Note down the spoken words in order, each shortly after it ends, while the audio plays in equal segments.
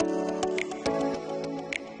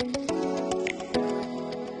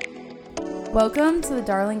Welcome to the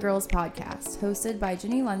Darling Girls podcast, hosted by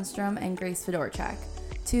Jenny Lundstrom and Grace Fedorchak,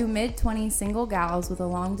 two mid-20s single gals with a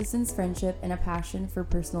long-distance friendship and a passion for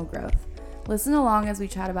personal growth. Listen along as we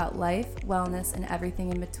chat about life, wellness, and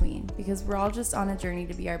everything in between, because we're all just on a journey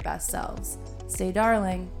to be our best selves. Stay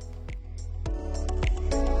darling.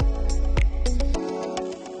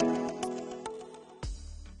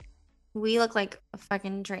 We look like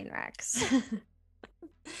fucking train wrecks.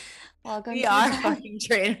 We are fucking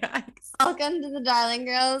train wrecks. Welcome to the Darling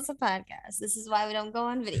Girls podcast. This is why we don't go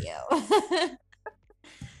on video.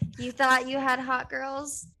 You thought you had hot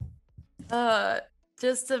girls?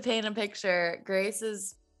 Just to paint a picture, Grace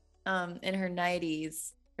is in her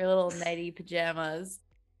 90s, her little nighty pajamas.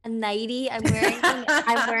 A nighty? I'm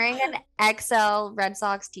wearing an XL Red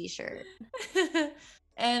Sox t-shirt.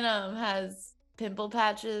 And has pimple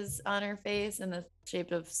patches on her face in the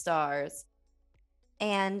shape of stars.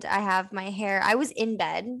 And I have my hair. I was in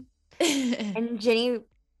bed. And Jenny,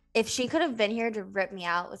 if she could have been here to rip me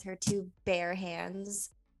out with her two bare hands,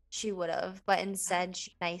 she would have. But instead,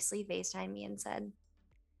 she nicely FaceTimed me and said,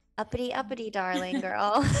 uppity, uppity, darling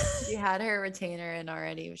girl. She had her retainer in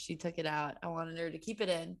already. She took it out. I wanted her to keep it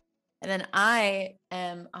in. And then I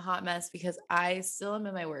am a hot mess because I still am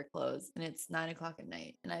in my work clothes and it's 9:00 at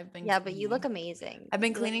night. And I've been but you look amazing. I've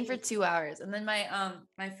been cleaning for 2 hours. And then my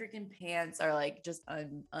freaking pants are like just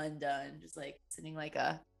undone, just like sitting like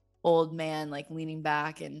a old man, like leaning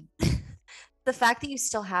back. And the fact that you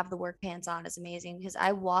still have the work pants on is amazing because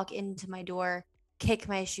I walk into my door, kick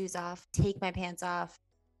my shoes off, take my pants off,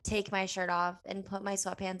 take my shirt off, and put my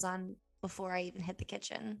sweatpants on before I even hit the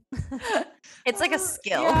kitchen. It's like a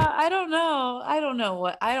skill. Yeah, I don't know. I don't know.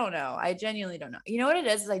 I genuinely don't know. You know what it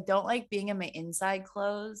is I don't like being in my inside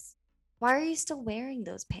clothes. Why are you still wearing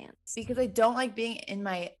those pants? Because I don't like being in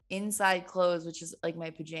my inside clothes, which is like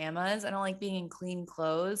my pajamas. I don't like being in clean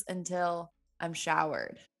clothes until I'm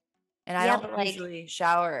showered. And I don't usually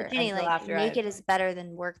shower until after naked is better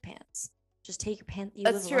than work pants. Just take your pants.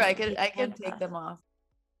 That's true. I could take them off.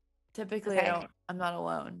 Typically, I'm not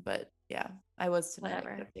alone, but yeah, I was tonight. I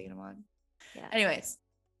could have taken them on. Yeah. Anyways,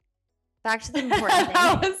 back to the important thing.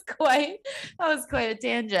 That was quite a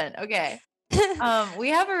tangent. Okay. We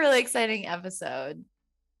have a really exciting episode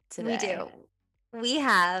today. We do. We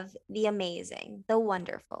have the amazing, the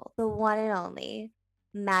wonderful, the one and only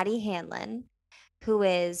Maddie Hanlon, who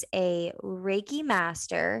is a Reiki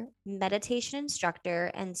master, meditation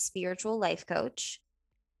instructor, and spiritual life coach.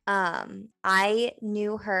 I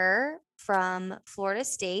knew her from Florida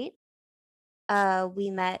State. We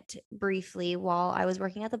met briefly while I was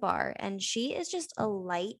working at the bar, and she is just a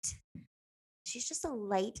light. She's just a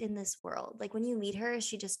light in this world. Like when you meet her,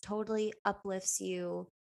 she just totally uplifts you.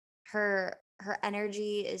 Her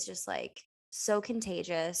energy is just like so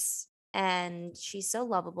contagious, and she's so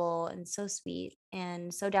lovable and so sweet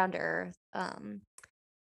and so down to earth.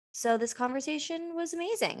 So this conversation was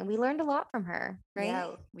amazing, and we learned a lot from her,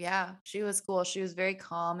 right? Yeah, she was cool. She was very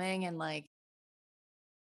calming, and like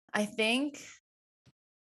I think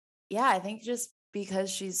just because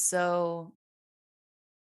she's so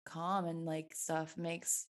calm and like stuff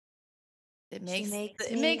makes me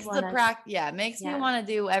want to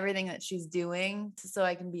do everything that she's doing so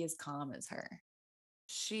I can be as calm as her.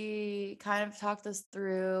 She kind of talked us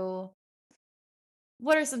through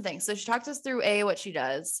what are some things. So she talked us through what she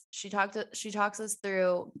does. She talks us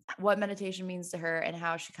through what meditation means to her and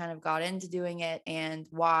how she kind of got into doing it and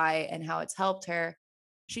why and how it's helped her.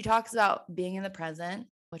 She talks about being in the present,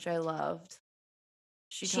 which I loved.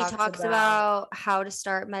 She talks about how to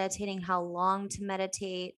start meditating, how long to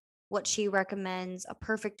meditate, what she recommends, a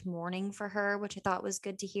perfect morning for her, which I thought was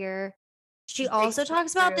good to hear. She also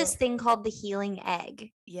talks about this thing called the healing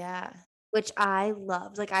egg. Yeah. Which I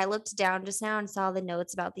loved. Like I looked down just now and saw the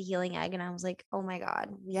notes about the healing egg, and I was like, oh my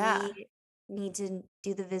God, we need to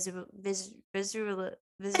do the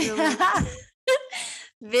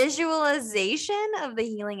visualization of the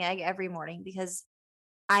healing egg every morning, because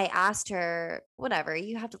I asked her, whatever,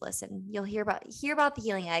 you have to listen. You'll hear about the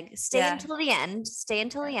healing egg. Stay until the end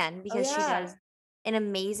because she does an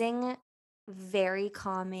amazing, very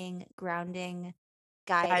calming, grounding,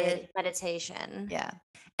 guided meditation. Yeah.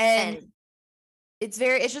 And it's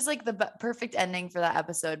just like the perfect ending for that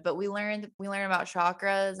episode. But we learned about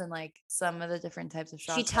chakras and like some of the different types of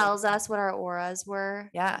chakras. She tells us what our auras were.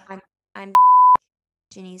 Yeah. I'm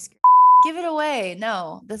Jenny's. Give it away.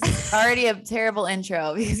 No, this is already a terrible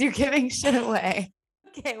intro because you're giving shit away.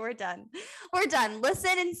 Okay, we're done.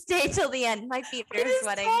 Listen and stay till the end. My feet are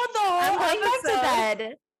sweating.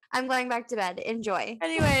 I'm going back to bed. Enjoy.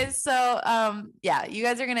 Anyways, so you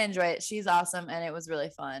guys are gonna enjoy it. She's awesome and it was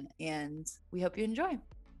really fun, and we hope you enjoy.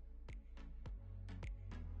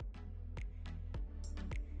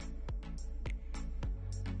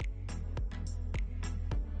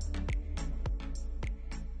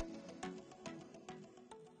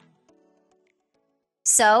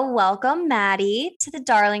 So, welcome, Maddie, to the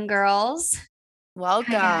Darling Girls.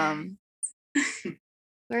 Welcome.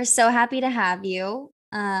 We're so happy to have you.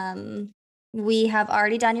 We have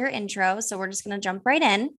already done your intro, so we're just going to jump right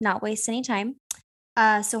in, not waste any time.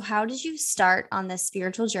 So, how did you start on this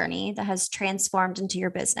spiritual journey that has transformed into your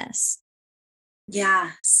business?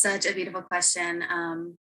 Yeah, such a beautiful question.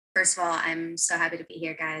 First of all, I'm so happy to be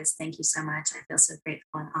here, guys. Thank you so much. I feel so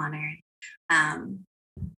grateful and honored. Um,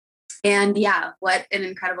 and yeah, what an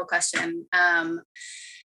incredible question.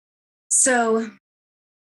 So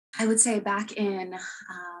I would say back in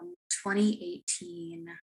 2018,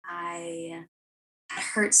 I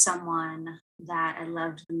hurt someone that I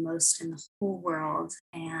loved the most in the whole world.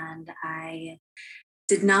 And I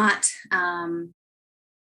did not, I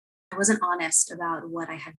wasn't honest about what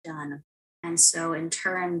I had done. And so in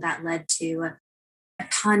turn, that led to a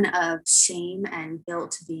ton of shame and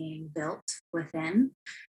guilt being built within.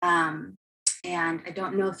 Um, and I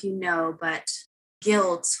don't know if you know, but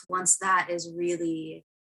guilt, once that is really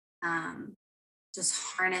um, just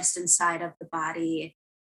harnessed inside of the body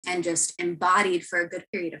and just embodied for a good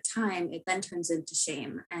period of time, it then turns into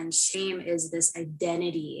shame. And shame is this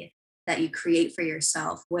identity that you create for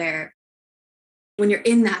yourself where when you're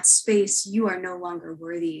in that space, you are no longer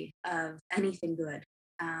worthy of anything good,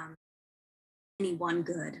 anyone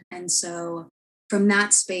good. And so from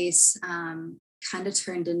that space, kind of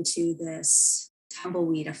turned into this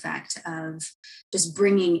tumbleweed effect of just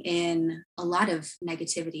bringing in a lot of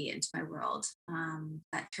negativity into my world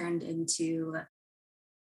that turned into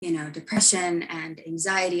depression and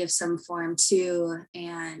anxiety of some form too,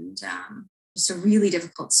 and just a really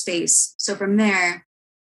difficult space. So from there,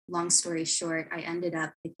 long story short, I ended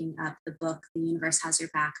up picking up the book "The Universe Has Your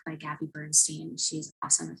Back" by Gabby Bernstein. She's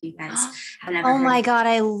awesome. If you guys have never Oh heard my God,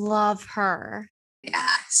 I love her. Yeah,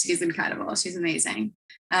 she's incredible. She's amazing.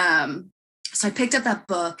 So I picked up that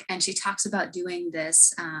book, and she talks about doing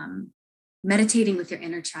this meditating with your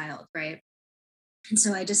inner child, right? And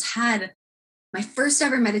so I just had my first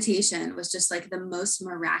ever meditation was just like the most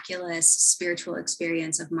miraculous spiritual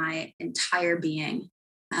experience of my entire being.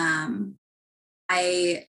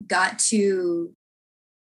 I got to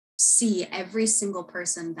see every single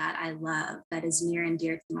person that I love that is near and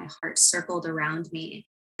dear to my heart circled around me.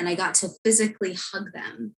 And I got to physically hug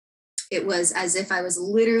them. It was as if I was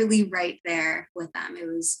literally right there with them. It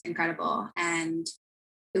was incredible. And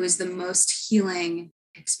it was the most healing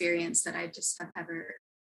experience that I just have ever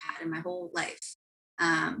had in my whole life,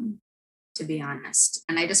 to be honest.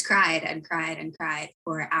 And I just cried and cried and cried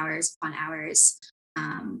for hours upon hours.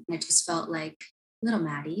 I just felt like little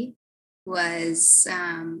Maddie was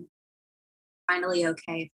finally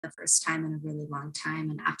okay for the first time in a really long time.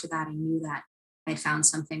 And after that, I knew that I'd found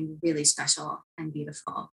something really special and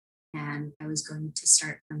beautiful. And I was going to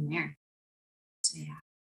start from there. So, yeah.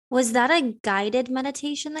 Was that a guided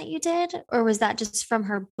meditation that you did, or was that just from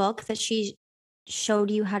her book that she showed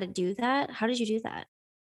you how to do that? How did you do that?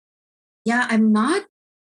 Yeah, I'm not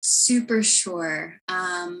super sure.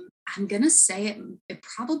 I'm gonna say it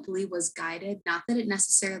probably was guided, not that it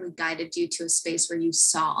necessarily guided you to a space where you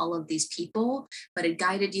saw all of these people, but it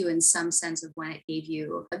guided you in some sense of when it gave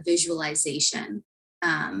you a visualization.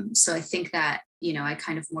 So I think that, I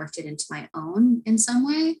kind of morphed it into my own in some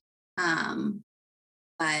way.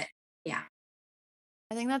 But yeah.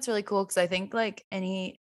 I think that's really cool because I think like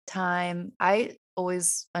any time I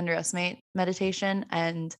always underestimate meditation,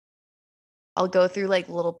 and I'll go through like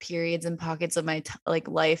little periods and pockets of my like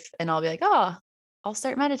life, and I'll be like, oh, I'll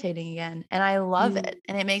start meditating again. And I love it.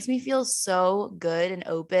 And it makes me feel so good and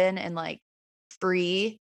open and like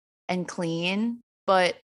free and clean.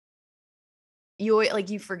 But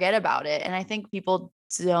you forget about it. And I think people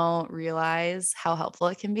don't realize how helpful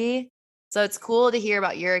it can be. So it's cool to hear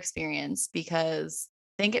about your experience because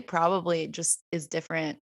I think it probably just is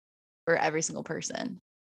different for every single person.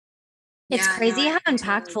 It's Yeah, crazy no, how I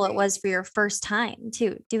impactful totally it was for your first time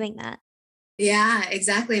too, doing that. Yeah,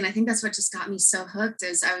 exactly. And I think that's what just got me so hooked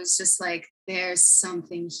is I was just like, there's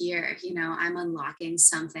something here, I'm unlocking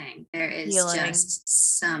something. There is Healing. just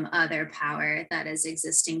some other power that is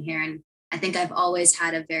existing here. And I think I've always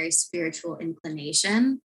had a very spiritual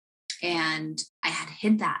inclination. And I had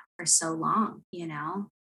hid that for so long,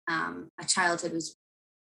 my childhood was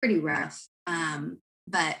pretty rough.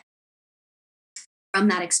 But from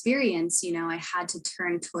that experience, I had to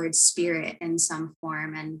turn towards spirit in some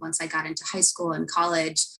form. And once I got into high school and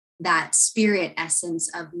college, that spirit essence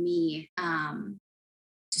of me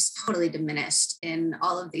just totally diminished in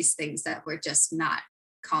all of these things that were just not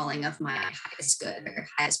calling of my highest good or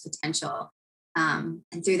highest potential. And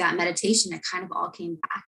through that meditation, it kind of all came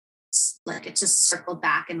back. Like it just circled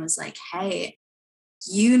back and was like, hey,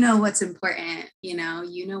 you know what's important, you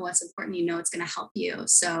know what's important, you know it's going to help you.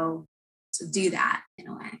 So do that in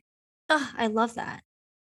a way. Oh, I love that.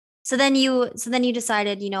 So then you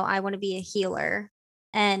decided, I want to be a healer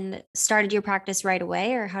and started your practice right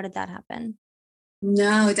away, or how did that happen?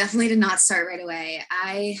 No, definitely did not start right away.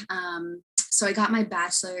 So I got my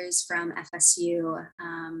bachelor's from FSU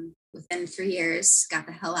within 3 years, got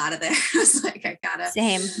the hell out of there. I was like,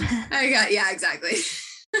 Same. Yeah, exactly.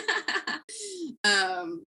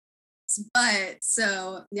 um, but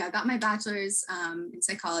so yeah, I got my bachelor's in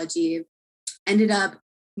psychology, ended up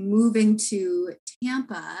moving to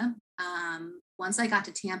Tampa. Once I got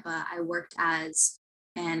to Tampa, I worked as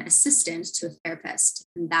an assistant to a therapist,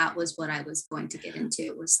 and that was what I was going to get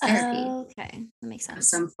into, was therapy. Okay, that makes sense. Of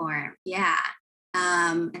some form, yeah.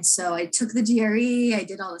 And so I took the GRE, I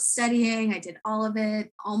did all the studying, I did all of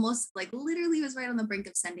it, almost like literally was right on the brink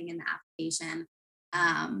of sending in the application.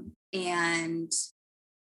 And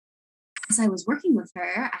as I was working with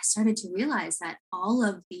her, I started to realize that all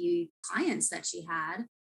of the clients that she had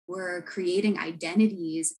were creating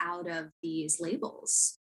identities out of these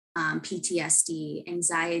labels, PTSD,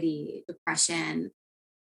 anxiety, depression,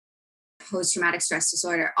 post-traumatic stress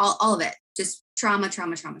disorder, all of it, just trauma,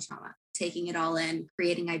 taking it all in,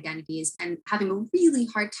 creating identities and having a really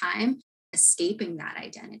hard time escaping that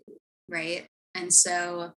identity, right? And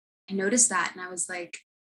so I noticed that, and I was like,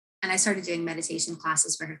 and I started doing meditation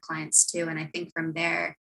classes for her clients too. And I think from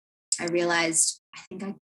there, I realized I think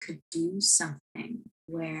I could do something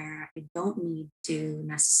where I don't need to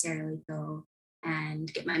necessarily go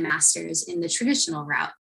and get my master's in the traditional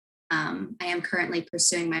route. I am currently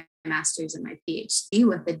pursuing my master's and my PhD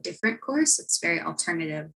with a different course. It's very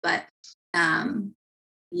alternative, but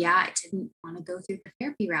yeah, I didn't want to go through the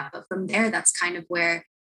therapy route. But from there, that's kind of where,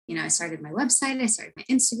 I started my website, I started my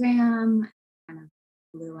Instagram, kind of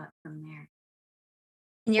blew up from there.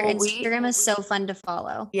 And your Instagram is so fun to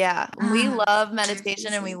follow. Yeah. We love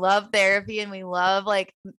meditation and we love therapy and we love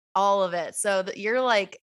like all of it. So that you're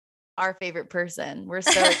like our favorite person. We're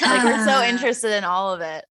so like, we're so interested in all of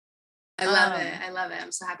it. I love it. I love it.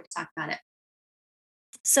 I'm so happy to talk about it.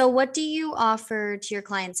 So what do you offer to your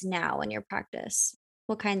clients now in your practice?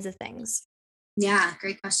 What kinds of things? Yeah,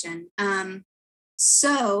 great question.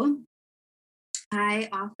 So I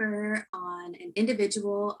offer on an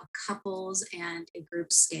individual, a couples, and a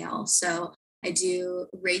group scale. So I do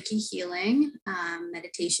Reiki healing,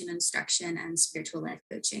 meditation instruction, and spiritual life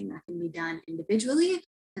coaching. That can be done individually,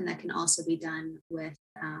 and that can also be done with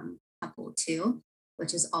couple too,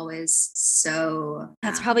 which is always so.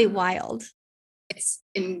 That's probably wild. It's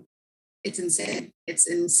insane. It's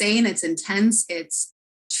insane. It's intense. It's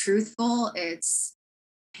truthful. It's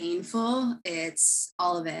painful. It's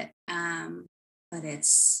all of it. But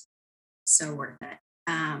it's so worth it.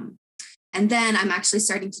 And then I'm actually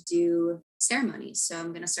starting to do ceremonies. So I'm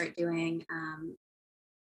going to start doing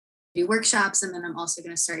do workshops, and then I'm also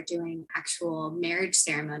going to start doing actual marriage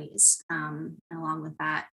ceremonies. And along with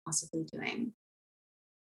that, also be doing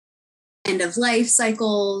end of life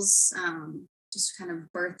cycles, just kind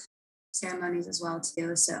of birth ceremonies as well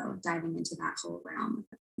too. So diving into that whole realm.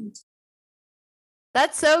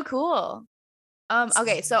 That's so cool.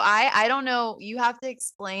 Okay, so I don't know, you have to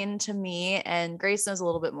explain to me, and Grace knows a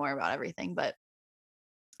little bit more about everything, but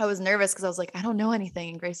I was nervous because I was like, I don't know anything.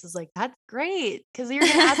 And Grace was like, that's great, because you're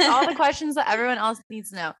gonna ask all the questions that everyone else needs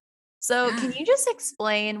to know. So can you just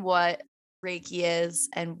explain what Reiki is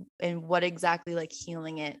and what exactly like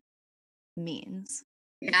healing it means?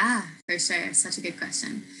 Yeah, for sure. Such a good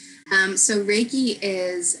question. So Reiki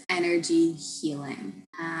is energy healing.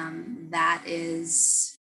 That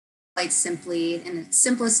is quite simply, in its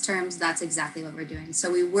simplest terms, that's exactly what we're doing. So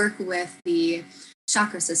we work with the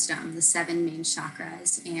chakra system, the 7 main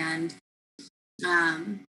chakras, and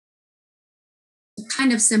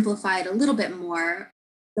kind of simplified a little bit more,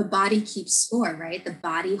 the body keeps score, right? The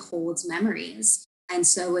body holds memories. And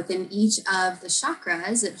so within each of the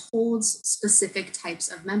chakras, it holds specific types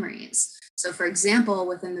of memories. So for example,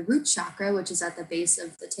 within the root chakra, which is at the base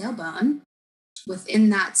of the tailbone, within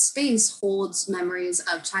that space holds memories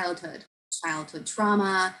of childhood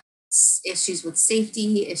trauma, issues with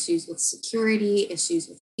safety, issues with security, issues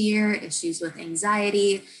with fear, issues with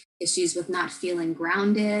anxiety, issues with not feeling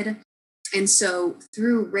grounded. And so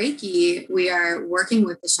through Reiki, we are working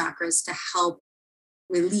with the chakras to help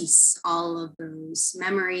release all of those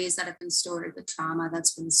memories that have been stored, the trauma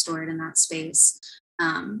that's been stored in that space.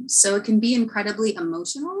 So it can be incredibly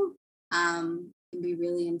emotional. It can be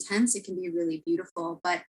really intense. It can be really beautiful,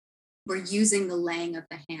 but we're using the laying of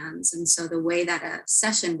the hands. And so the way that a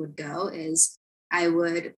session would go is I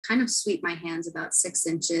would kind of sweep my hands about 6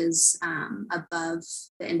 inches above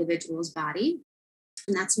the individual's body.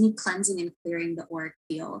 And that's me cleansing and clearing the auric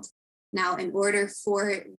field. Now, in order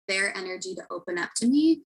for their energy to open up to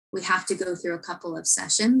me, we have to go through a couple of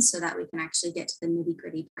sessions so that we can actually get to the nitty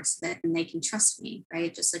gritty parts of it and they can trust me,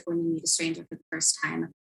 right? Just like when you meet a stranger for the first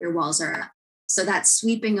time, your walls are up. So that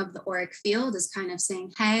sweeping of the auric field is kind of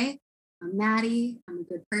saying, hey, I'm Maddie, I'm a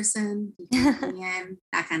good person, you can let me in,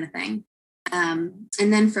 that kind of thing. And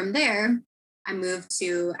then from there, I move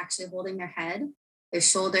to actually holding their head, their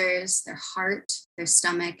shoulders, their heart, their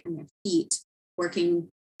stomach, and their feet, working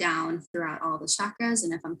down throughout all the chakras.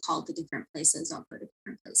 And if I'm called to different places, I'll go to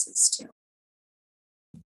different places too.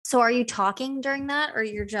 So are you talking during that, or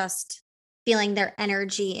you're just feeling their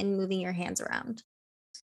energy and moving your hands around?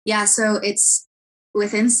 Yeah, so it's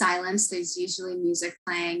within silence. There's usually music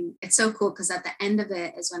playing. It's so cool because at the end of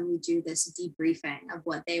it is when we do this debriefing of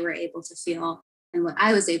what they were able to feel and what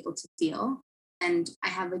I was able to feel. And I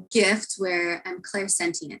have a gift where I'm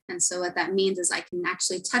clairsentient. And so what that means is I can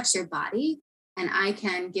actually touch your body and I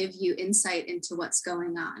can give you insight into what's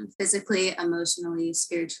going on physically, emotionally,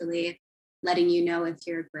 spiritually, letting you know if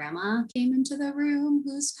your grandma came into the room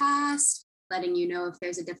who's passed, letting you know if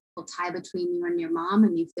there's a difficult tie between you and your mom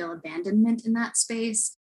and you feel abandonment in that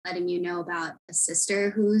space, letting you know about a sister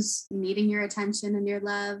who's needing your attention and your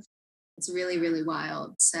love. It's really, really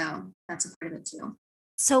wild. So that's a part of it too.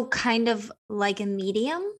 So kind of like a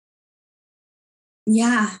medium?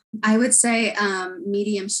 Yeah, I would say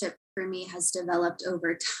mediumship for me has developed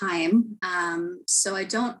over time. So I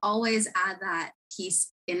don't always add that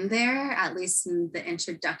piece in there, at least in the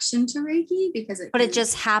introduction to Reiki, because it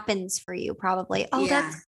just happens for you probably. Oh, yeah.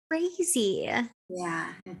 That's crazy.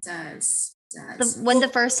 Yeah, it does. When the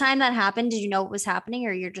first time that happened, did you know what was happening,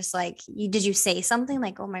 or you're just like, did you say something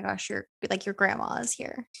like, oh my gosh, you're like, your grandma is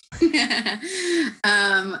here?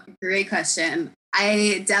 Great question.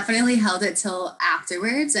 I definitely held it till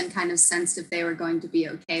afterwards and kind of sensed if they were going to be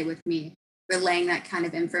okay with me relaying that kind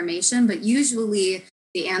of information. But usually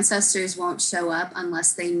the ancestors won't show up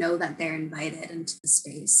unless they know that they're invited into the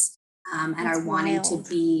space and are wanting to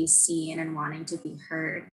be seen and wanting to be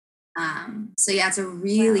heard. So yeah, it's a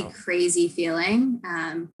really crazy feeling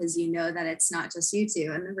because you know that it's not just you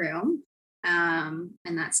two in the room and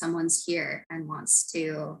that someone's here and wants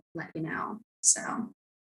to let you know. So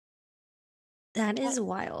that is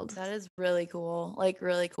wild. That is really cool. Like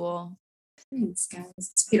really cool. Thanks, guys.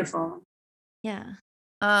 It's beautiful. Yeah.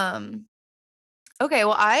 Okay.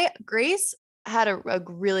 Well, Grace had a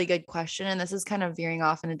really good question, and this is kind of veering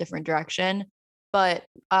off in a different direction. But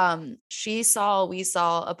we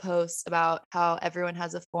saw a post about how everyone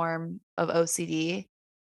has a form of OCD,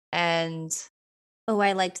 and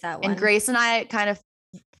I liked that one. And Grace and I kind of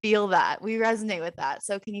feel that we resonate with that.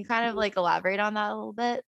 So can you kind of like elaborate on that a little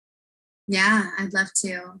bit? Yeah, I'd love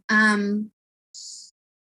to.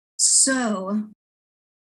 So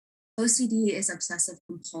OCD is obsessive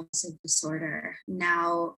compulsive disorder.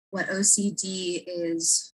 Now, what OCD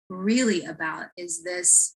is really about is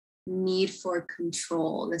this need for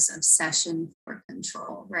control, this obsession for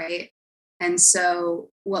control, right? And so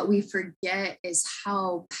what we forget is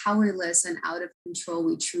how powerless and out of control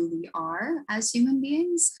we truly are as human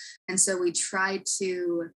beings. And so we try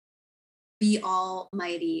to be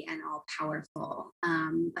almighty and all powerful,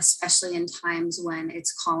 especially in times when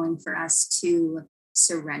it's calling for us to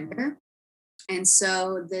surrender. And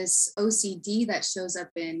so this OCD that shows up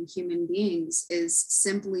in human beings is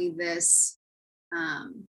simply this,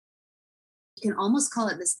 you can almost call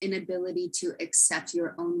it this inability to accept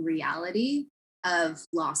your own reality of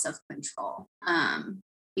loss of control.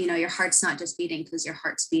 You know, your heart's not just beating because your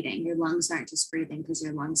heart's beating. Your lungs aren't just breathing because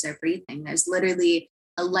your lungs are breathing. There's literally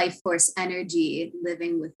a life force energy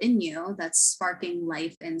living within you that's sparking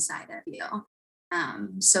life inside of you.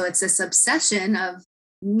 So it's this obsession of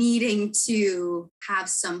needing to have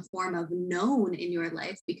some form of known in your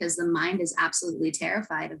life because the mind is absolutely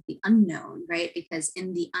terrified of the unknown, right? Because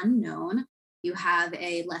in the unknown, you have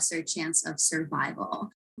a lesser chance of survival.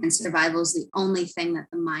 And survival is the only thing that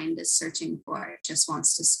the mind is searching for. It just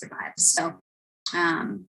wants to survive. So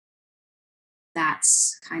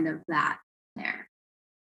that's kind of that there.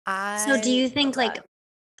 So do you think like,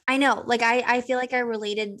 I know, like I feel like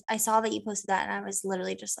I saw that you posted that and I was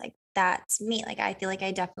literally just like, that's me. Like, I feel like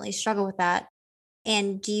I definitely struggle with that.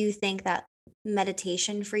 And do you think that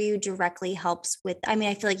meditation for you directly helps with, I mean,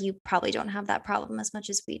 I feel like you probably don't have that problem as much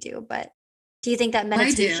as we do, but do you think that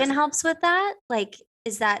meditation helps with that? Like,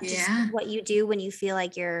 is that just what you do when you feel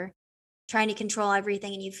like you're trying to control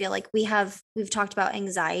everything and you feel like we've talked about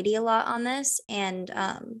anxiety a lot on this, and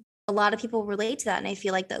a lot of people relate to that. And I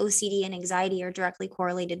feel like the OCD and anxiety are directly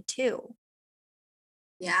correlated too.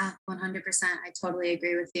 Yeah, 100%. I totally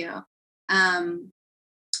agree with you.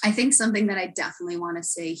 I think something that I definitely want to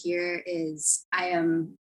say here is I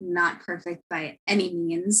am not perfect by any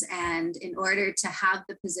means. And in order to have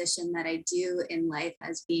the position that I do in life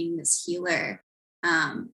as being this healer,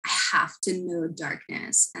 I have to know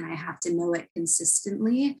darkness, and I have to know it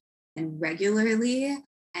consistently and regularly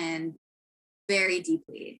and very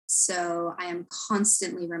deeply. So I am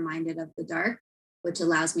constantly reminded of the dark, which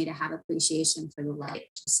allows me to have appreciation for the light.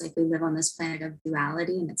 Just like we live on this planet of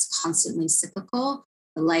duality and it's constantly cyclical,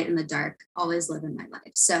 the light and the dark always live in my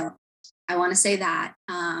life. So I want to say that.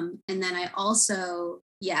 And then I also,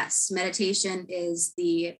 yes, meditation is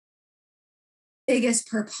the biggest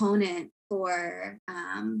proponent for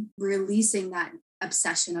releasing that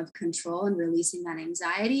obsession of control and releasing that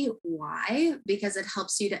anxiety. Why? Because it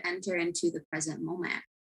helps you to enter into the present moment.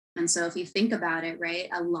 And so if you think about it, right,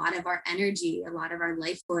 a lot of our energy, a lot of our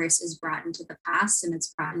life force is brought into the past and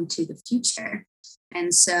it's brought into the future.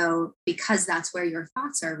 And so because that's where your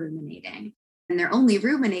thoughts are ruminating, and they're only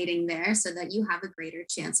ruminating there so that you have a greater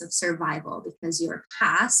chance of survival, because your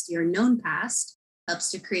past, your known past, helps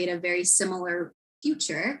to create a very similar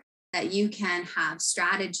future that you can have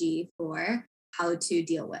strategy for how to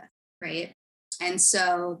deal with, right? And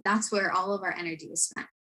so that's where all of our energy is spent.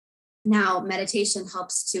 Now, meditation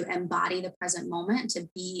helps to embody the present moment, to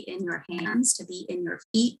be in your hands, to be in your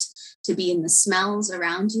feet, to be in the smells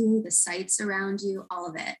around you, the sights around you, all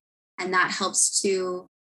of it. And that helps to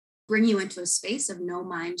bring you into a space of no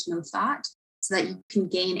mind, no thought, so that you can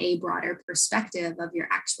gain a broader perspective of your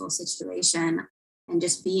actual situation and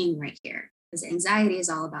just being right here. Because anxiety is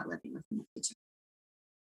all about living within the future.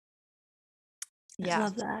 Yeah. I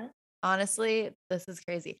love that. Honestly, this is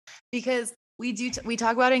crazy because we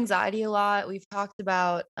talk about anxiety a lot. We've talked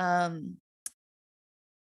about,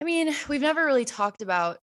 we've never really talked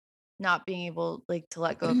about not being able to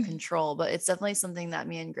let go of control, but it's definitely something that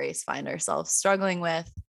me and Grace find ourselves struggling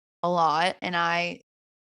with a lot. And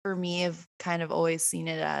for me, have kind of always seen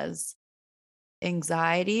it as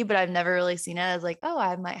anxiety, but I've never really seen it as oh,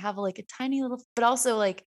 I might have a tiny little, but also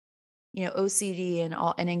OCD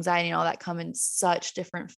and anxiety and all that come in such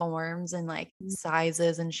different forms and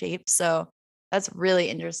sizes and shapes. So that's really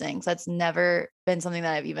interesting. So that's never been something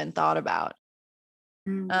that I've even thought about.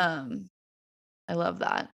 I love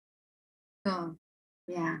that. Oh,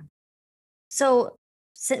 yeah. So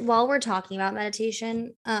while we're talking about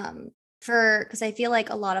meditation, because I feel like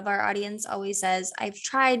a lot of our audience always says, I've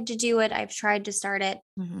tried to do it, I've tried to start it.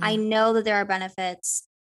 I know that there are benefits.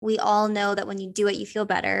 We all know that when you do it, you feel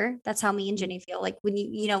better. That's how me and Jenny feel. Like when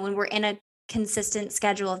when we're in a consistent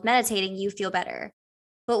schedule of meditating, you feel better.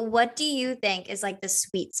 But what do you think is the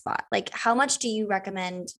sweet spot? How much do you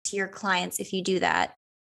recommend to your clients if you do that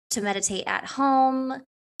to meditate at home?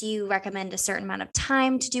 Do you recommend a certain amount of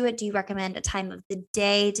time to do it? Do you recommend a time of the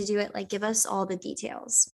day to do it? Give us all the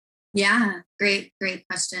details. Yeah, great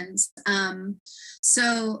questions.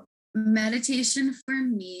 So meditation for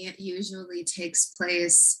me usually takes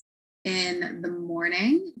place in the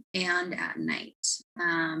morning and at night.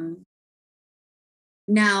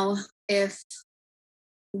 Now, if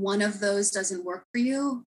one of those doesn't work for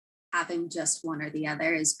you, having just one or the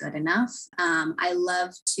other is good enough. I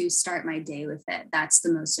love to start my day with it. That's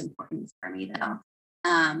the most important for me, though.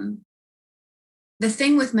 The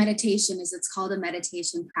thing with meditation is it's called a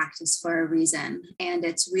meditation practice for a reason. And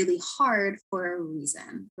it's really hard for a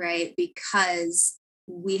reason, right? Because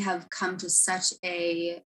we have come to such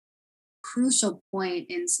a crucial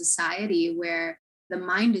point in society where the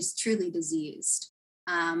mind is truly diseased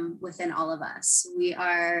within all of us. We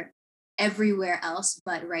are everywhere else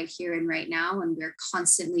but right here and right now, and we're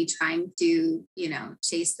constantly trying to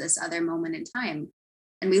chase this other moment in time,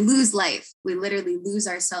 and we lose life. We literally lose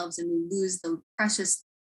ourselves, and we lose the precious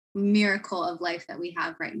miracle of life that we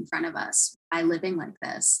have right in front of us by living like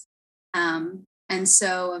this. And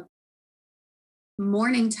so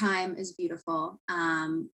morning time is beautiful.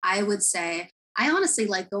 I would say I honestly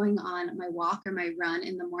like going on my walk or my run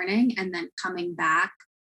in the morning and then coming back,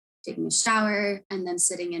 taking a shower, and then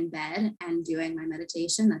sitting in bed and doing my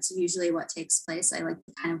meditation. That's usually what takes place. I like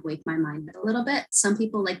to kind of wake my mind a little bit. Some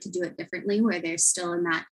people like to do it differently, where they're still in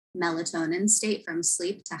that melatonin state from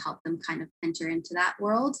sleep to help them kind of enter into that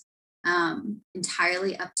world.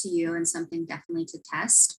 Entirely up to you, and something definitely to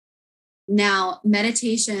test. Now,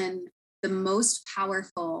 meditation, the most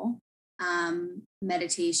powerful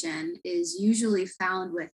meditation is usually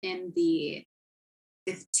found within the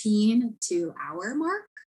 15 to hour mark.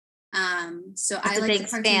 So that's I like a big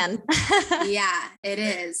span. Yeah, it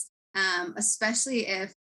is. Especially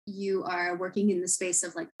if you are working in the space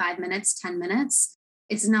of like 5 minutes, 10 minutes,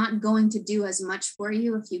 it's not going to do as much for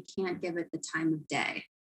you if you can't give it the time of day.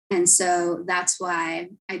 And so that's why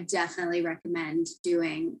I definitely recommend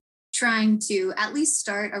trying to at least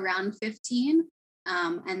start around 15.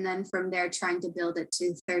 And then from there, trying to build it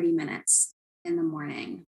to 30 minutes in the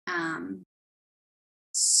morning.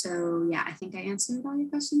 So yeah, I think I answered all your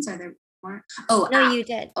questions. Are there more? Oh, no, app. you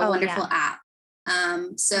did. A wonderful app.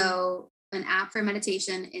 So an app for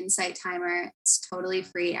meditation, Insight Timer. It's totally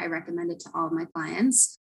free. I recommend it to all of my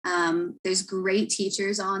clients. There's great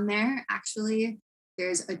teachers on there. Actually,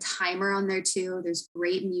 there's a timer on there too. There's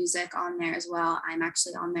great music on there as well. I'm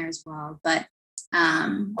actually on there as well. But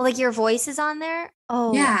like your voice is on there.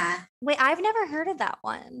 Oh yeah. Wait, I've never heard of that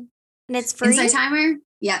one. And it's free. Insight Timer.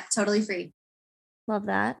 Yeah, totally free. Love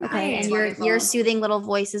that. Okay, and your soothing little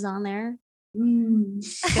voice is on there.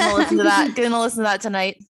 Gonna listen to that. Gonna listen to that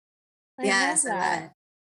tonight. Yes, I love it.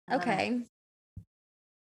 Okay.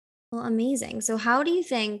 Well, amazing. So how do you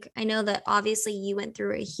think, I know that obviously you went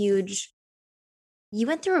through a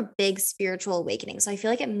big spiritual awakening. So I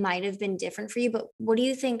feel like it might have been different for you, but how do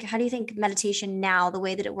you think meditation now, the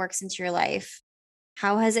way that it works into your life,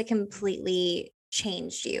 how has it completely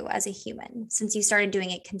changed you as a human since you started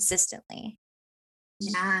doing it consistently?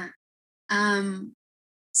 Yeah.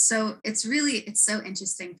 So it's so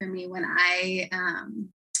interesting for me when I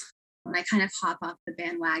kind of hop off the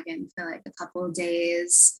bandwagon for like a couple of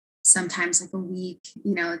days, sometimes like a week,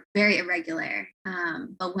 very irregular.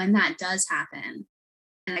 But when that does happen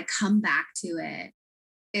and I come back to it,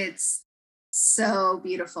 it's so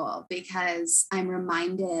beautiful because I'm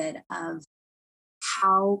reminded of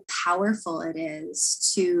how powerful it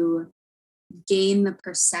is to gain the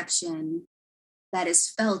perception that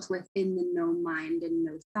is felt within the no mind and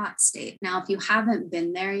no thought state. Now, if you haven't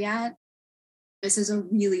been there yet, this is a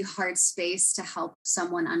really hard space to help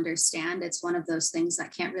someone understand. It's one of those things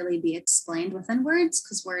that can't really be explained within words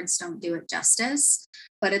because words don't do it justice.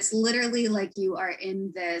 But it's literally like you are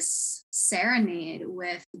in this serenade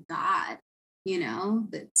with God,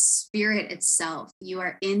 the spirit itself. You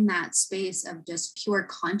are in that space of just pure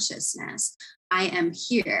consciousness. I am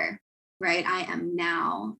here, right? I am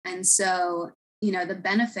now. And so the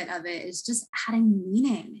benefit of it is just adding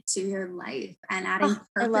meaning to your life and adding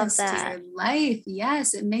purpose to your life.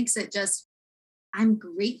 Yes, it makes it just, I'm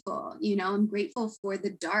grateful, I'm grateful for the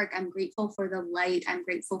dark. I'm grateful for the light. I'm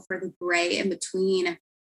grateful for the gray in between.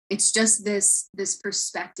 It's just this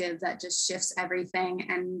perspective that just shifts everything,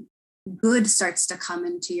 and good starts to come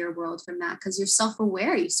into your world from that because you're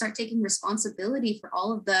self-aware. You start taking responsibility for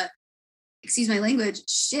all of the, excuse my language,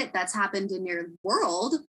 shit that's happened in your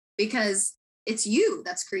world, because it's you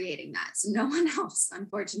that's creating that. So no one else,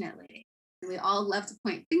 unfortunately. We all love to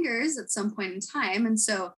point fingers at some point in time. And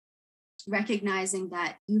so recognizing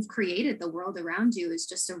that you've created the world around you is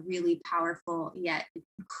just a really powerful yet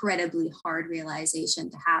incredibly hard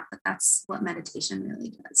realization to have. But that's what meditation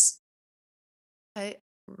really does. I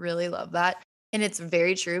really love that. And it's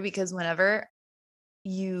very true because whenever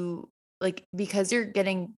because you're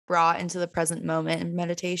getting brought into the present moment in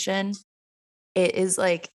meditation, it is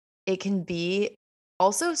like, it can be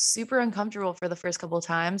also super uncomfortable for the first couple of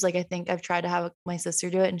times. Like, I think I've tried to have my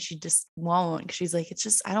sister do it and she just won't. She's like, it's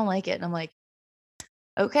just, I don't like it. And I'm like,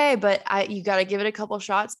 okay, but you got to give it a couple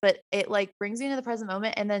shots, but it like brings you into the present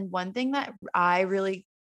moment. And then one thing that I really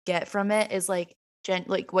get from it is like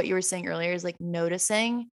what you were saying earlier is like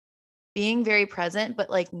noticing, being very present,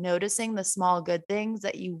 but like noticing the small good things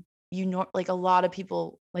that you know, like a lot of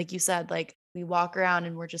people, like you said, like we walk around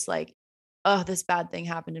and we're just like, oh, this bad thing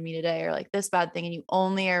happened to me today, or like this bad thing, and you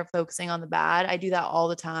only are focusing on the bad. I do that all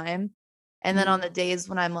the time. And then on the days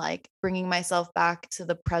when I'm like bringing myself back to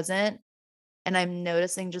the present and I'm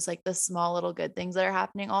noticing just like the small little good things that are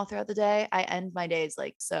happening all throughout the day, I end my days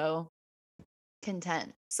like so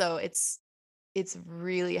content. So it's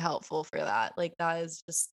really helpful for that. Like that is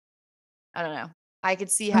just, I don't know. I could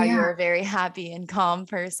see how you're a very happy and calm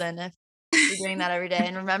person if you're doing that every day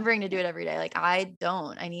and remembering to do it every day. Like I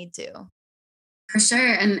need to. For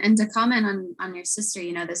sure. And to comment on your sister,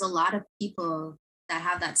 there's a lot of people that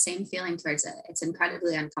have that same feeling towards it. It's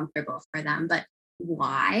incredibly uncomfortable for them. But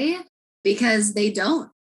why? Because they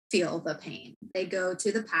don't feel the pain. They go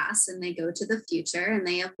to the past and they go to the future and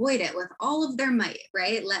they avoid it with all of their might,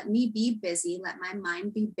 right? Let me be busy. Let my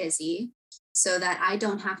mind be busy so that I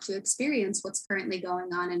don't have to experience what's currently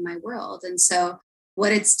going on in my world. And so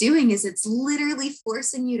what it's doing is it's literally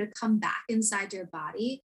forcing you to come back inside your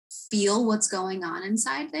body, feel what's going on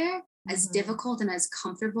inside there, as difficult and as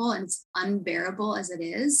comfortable and as unbearable as it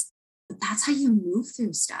is. But that's how you move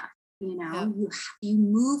through stuff. You know, you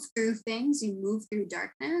move through things, you move through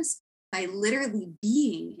darkness by literally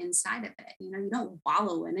being inside of it. You know, you don't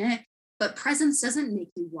wallow in it, but presence doesn't make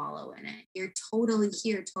you wallow in it. You're totally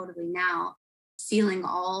here, totally now, feeling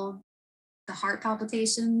all the heart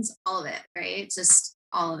palpitations, all of it, right? Just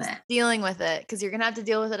all of it. Dealing with it, because you're gonna have to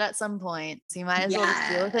deal with it at some point. So you might as well just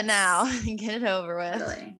deal with it now and get it over with.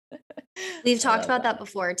 Totally. We've talked about that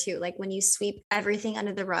before too. Like when you sweep everything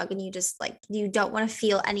under the rug and you just like, you don't want to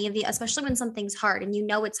feel any of the, especially when something's hard and you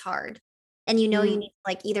know it's hard and you know you need to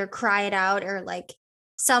like either cry it out or like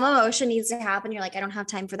some emotion needs to happen. You're like, I don't have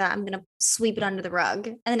time for that. I'm going to sweep it under the rug.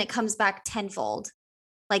 And then it comes back tenfold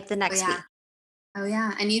like the next week. Oh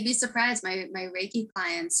yeah. And you'd be surprised. My Reiki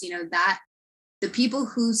clients, you know, that the people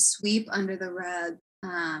who sweep under the rug,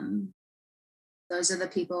 those are the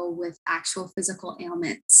people with actual physical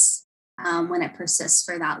ailments when it persists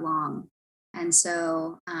for that long. And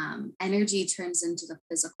so energy turns into the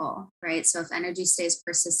physical, right? So if energy stays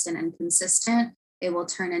persistent and consistent, it will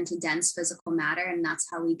turn into dense physical matter. And that's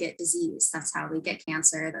how we get disease. That's how we get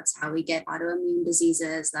cancer. That's how we get autoimmune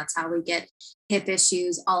diseases. That's how we get hip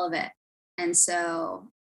issues, all of it. And so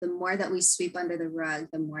the more that we sweep under the rug,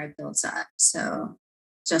 the more it builds up. So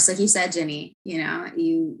just like you said, Jenny, you know,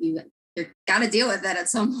 you got to deal with it at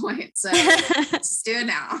some point. So let's do it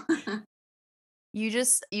now. You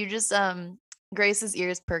just Grace's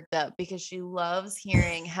ears perked up because she loves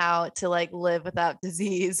hearing how to like live without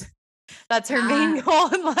disease. That's her main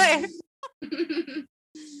goal in life.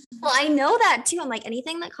 Well, I know that too. I'm like,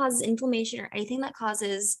 anything that causes inflammation or anything that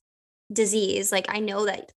causes disease, like I know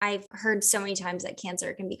that I've heard so many times that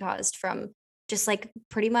cancer can be caused from just like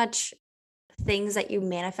pretty much things that you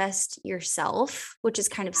manifest yourself, which is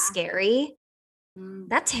kind of scary.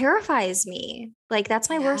 That terrifies me. Like that's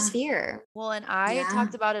my worst fear. Well, and I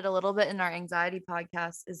talked about it a little bit in our anxiety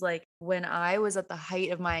podcast, is like when I was at the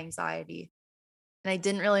height of my anxiety and I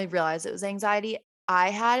didn't really realize it was anxiety, I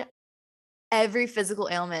had every physical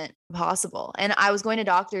ailment possible. And I was going to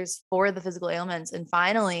doctors for the physical ailments. And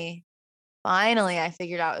finally, I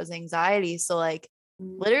figured out it was anxiety. So like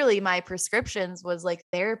literally my prescriptions was like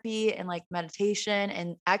therapy and like meditation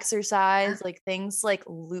and exercise, like things like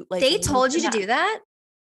they told you to do that?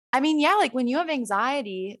 I mean, yeah, like when you have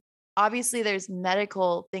anxiety, obviously there's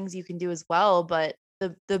medical things you can do as well, but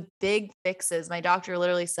the big fixes, my doctor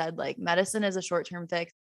literally said like medicine is a short-term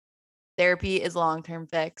fix, therapy is long-term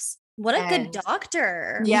fix. What a good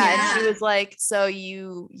doctor. Yeah. And she was like, so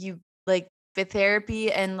you like with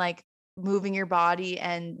therapy and like moving your body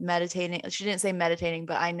and meditating. She didn't say meditating,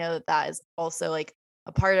 but I know that is also like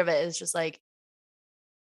a part of it, is just like,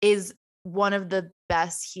 is one of the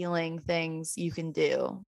best healing things you can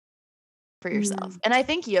do for yourself. And I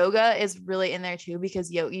think yoga is really in there too,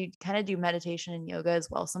 because you kind of do meditation and yoga as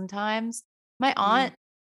well sometimes. My aunt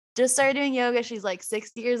just started doing yoga. She's like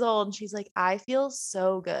 60 years old and she's like, I feel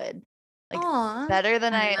so good. Like better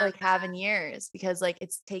than I like have in years, because like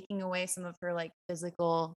it's taking away some of her like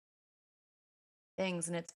physical things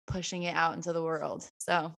and it's pushing it out into the world.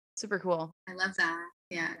 So super cool. I love that.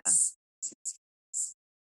 Yes.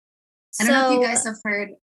 I don't know if you guys have heard,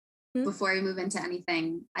 before we move into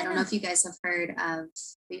anything, I don't know if you guys have heard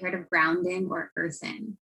of grounding or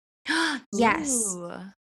earthing. Yes. Ooh.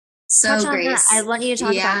 So Grace, I want you to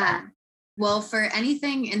talk about that. Well, for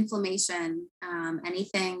anything inflammation,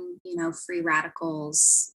 anything, you know, free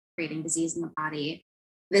radicals, creating disease in the body,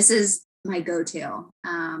 this is my go-to,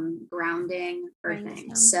 grounding,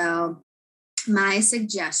 earthing. So my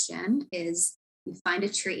suggestion is you find a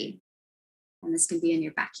tree, and this can be in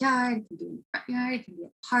your backyard, it can be in your front yard, it can be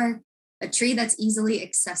a park, a tree that's easily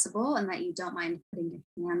accessible and that you don't mind putting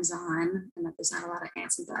your hands on, and that there's not a lot of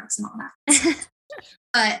ants and bugs and all that.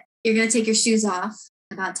 But you're going to take your shoes off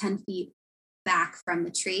about 10 feet back from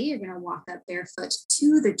the tree. You're going to walk up barefoot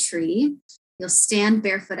to the tree. You'll stand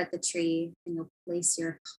barefoot at the tree and you'll place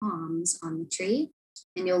your palms on the tree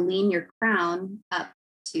and you'll lean your crown up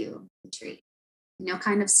to the tree. And you'll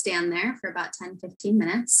kind of stand there for about 10, 15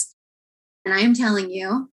 minutes. And I am telling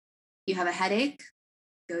you, you have a headache,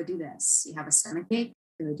 go do this. You have a stomachache,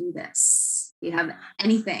 go do this. You have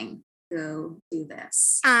anything, go do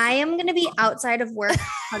this. I am going to be outside of work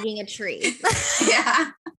hugging a tree.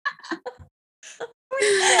 Yeah.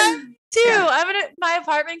 I'm gonna my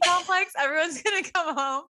apartment complex, everyone's gonna come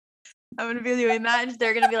home. I'm gonna be doing that and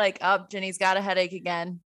they're gonna be like, oh, Jenny's got a headache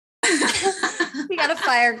again. We gotta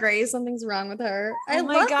fire Grace. Something's wrong with her. I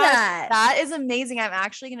love that. That is amazing. I'm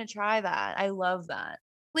actually gonna try that. I love that.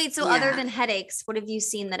 Wait, so other than headaches, what have you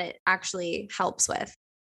seen that it actually helps with?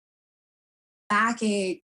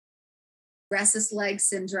 Backache, restless leg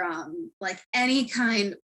syndrome, like any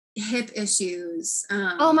kind hip issues.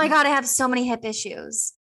 Oh my God, I have so many hip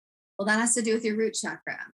issues. Well, that has to do with your root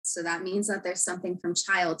chakra. So that means that there's something from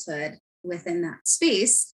childhood within that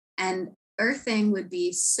space. And earthing would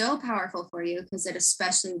be so powerful for you because it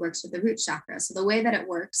especially works with the root chakra. So the way that it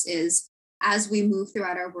works is as we move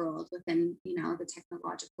throughout our world within, the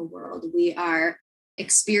technological world, we are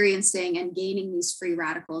experiencing and gaining these free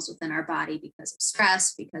radicals within our body because of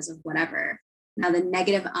stress, because of whatever. Now, the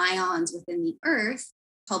negative ions within the earth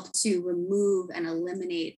help to remove and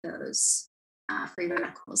eliminate those free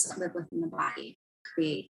radicals that live within the body,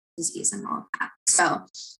 create disease and all of that. So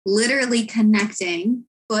literally connecting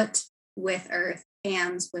foot with earth,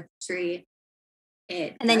 hands with tree.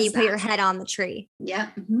 And then you put your head on the tree.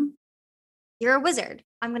 Yep. Mm-hmm. You're a wizard.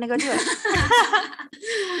 I'm going to go do it.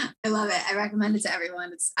 I love it. I recommend it to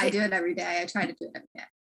everyone. I do it every day. I try to do it every day.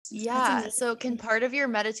 Yeah. So can part of your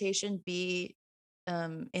meditation be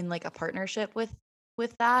in like a partnership with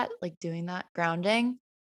that, like doing that grounding?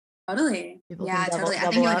 Totally. Yeah, totally. I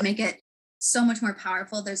think it would make it so much more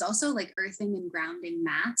powerful. There's also like earthing and grounding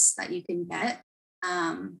mats that you can get.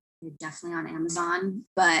 They're definitely on Amazon,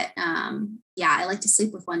 but yeah, I like to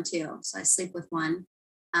sleep with one too. So I sleep with one.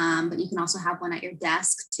 But you can also have one at your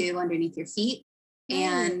desk too, underneath your feet.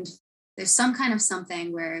 And there's some kind of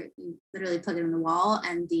something where you literally put it in the wall,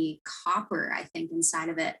 and the copper, I think, inside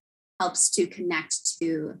of it helps to connect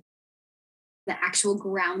to the actual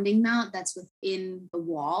grounding mount that's within the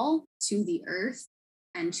wall to the earth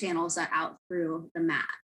and channels that out through the mat,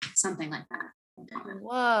 something like that.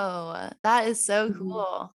 Whoa, that is so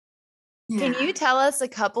cool. Yeah. Can you tell us a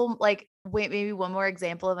couple, maybe one more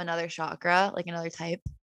example of another chakra, like another type?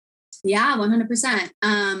 Yeah,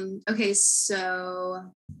 100%. Okay,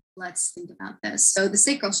 so let's think about this. So the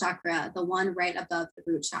sacral chakra, the one right above the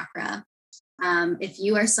root chakra. If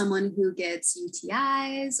you are someone who gets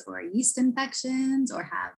UTIs or yeast infections or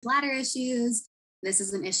have bladder issues, this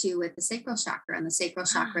is an issue with the sacral chakra. And the sacral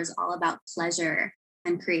chakra is all about pleasure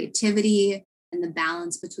and creativity and the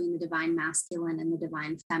balance between the divine masculine and the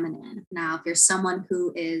divine feminine. Now, if you're someone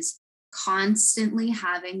who is constantly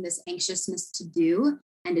having this anxiousness to do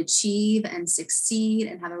and achieve and succeed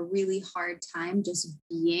and have a really hard time just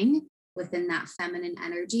being within that feminine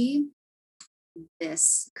energy,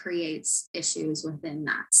 this creates issues within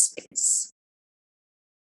that space.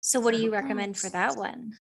 So what do you recommend for that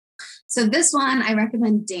one? So this one, I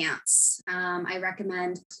recommend dance. I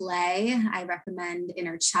recommend play. I recommend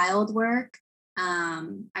inner child work.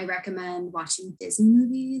 I recommend watching Disney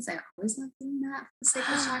movies. I always love doing that for the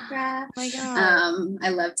sacral chakra. Oh my God. I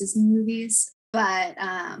love Disney movies. But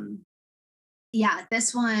yeah,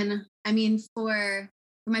 this one, I mean, for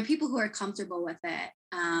my people who are comfortable with it,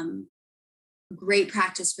 great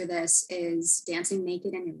practice for this is dancing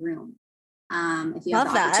naked in your room. If you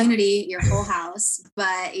have the opportunity, your whole house,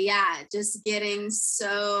 but yeah, just getting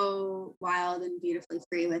so wild and beautifully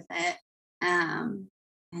free with it.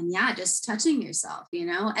 And yeah, just touching yourself,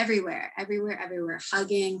 everywhere,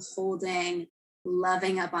 hugging, holding,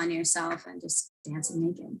 loving up on yourself and just dancing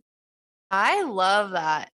naked. I love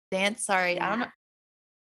that. Dance. Sorry. Yeah. I don't know.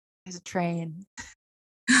 There's a train.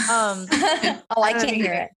 Oh, I can't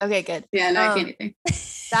hear it. Okay, good. Yeah, no, I can't either.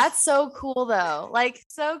 That's so cool though.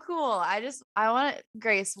 So cool. I want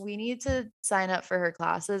Grace, we need to sign up for her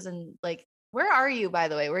classes. And where are you, by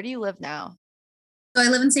the way? Where do you live now? So I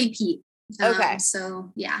live in St. Pete. Okay.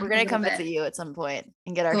 So yeah, we're going to come visit you at some point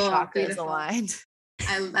and get our chakras aligned.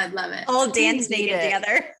 I'd love it. All dance naked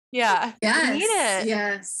together. Yeah. Yes. We need it.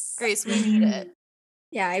 Yes. Grace, we need it.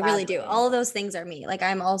 Yeah, I really do. All of those things are me.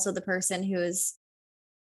 I'm also the person who is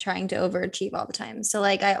trying to overachieve all the time. So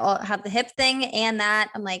I have the hip thing and that.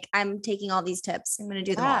 I'm taking all these tips. I'm going to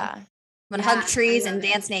do them all. I'm going to hug trees and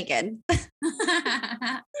dance naked.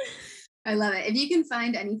 I love it. If you can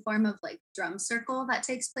find any form of drum circle that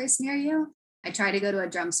takes place near you, I try to go to a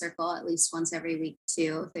drum circle at least once every week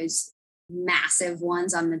too. There's massive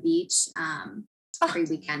ones on the beach every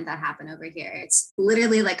weekend that happen over here. It's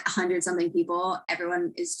literally 100 something people.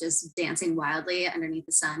 Everyone is just dancing wildly underneath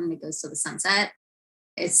the sun and it goes to the sunset.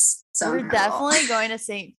 It's so we're incredible. Definitely going to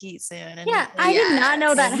St. Pete soon. Yeah, I did not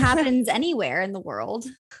know that happens anywhere in the world.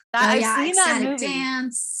 I've seen that movie.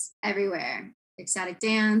 Dance everywhere. Ecstatic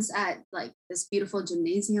dance at this beautiful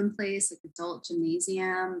gymnasium place, adult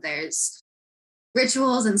gymnasium. There's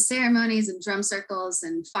rituals and ceremonies and drum circles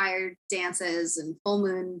and fire dances and full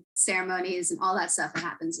moon ceremonies and all that stuff that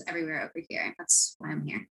happens everywhere over here. That's why I'm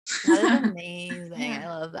here. That is amazing. Yeah. I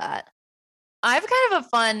love that. I have kind of a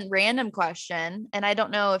fun random question, and I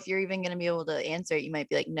don't know if you're even going to be able to answer it. You might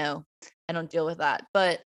be like, no, I don't deal with that.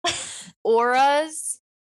 But auras,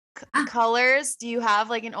 colors? Do you have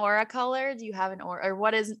like an aura color? Do you have an aura, or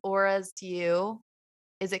what is auras to you?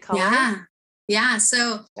 Is it color? Yeah.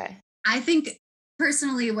 So I think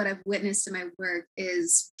personally what I've witnessed in my work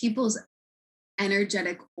is people's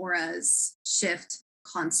energetic auras shift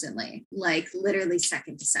constantly, like literally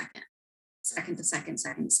second to second.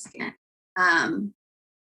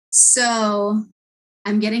 So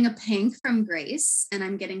I'm getting a pink from Grace and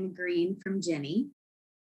I'm getting a green from Ginny.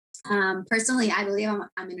 Personally, I believe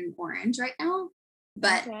I'm in an orange right now,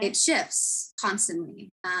 but it shifts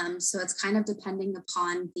constantly. So it's kind of depending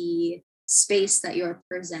upon the space that you're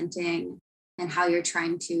presenting and how you're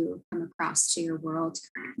trying to come across to your world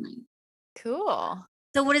currently. Cool.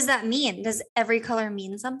 So what does that mean? Does every color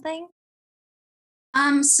mean something?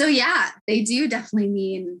 So yeah, they do definitely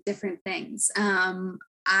mean different things.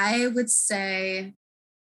 I would say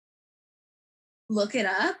look it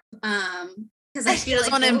up. Because I feel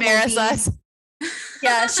like want to embarrass us.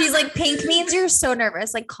 Yeah, she's like, pink means you're so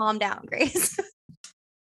nervous. Like, calm down, Grace.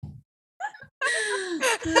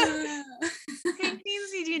 Pink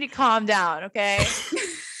means you need to calm down, okay?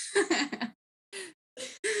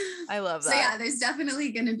 I love that. So yeah, there's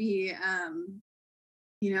definitely going to be,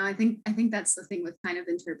 I think that's the thing with kind of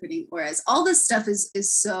interpreting auras. All this stuff is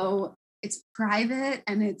so, it's private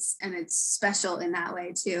and it's special in that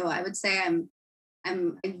way too. I would say I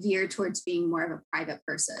veer towards being more of a private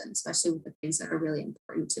person, especially with the things that are really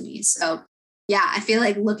important to me. So yeah, I feel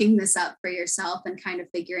like looking this up for yourself and kind of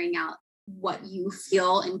figuring out what you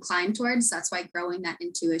feel inclined towards. That's why growing that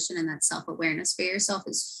intuition and that self-awareness for yourself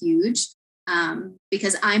is huge.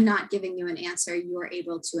 Because I'm not giving you an answer, you're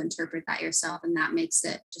able to interpret that yourself. And that makes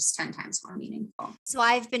it just 10 times more meaningful. So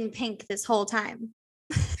I've been pink this whole time.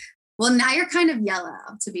 Well, now you're kind of yellow,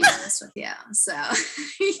 to be honest with you. So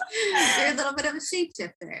you're a little bit of a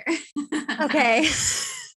shapeshifter. Okay.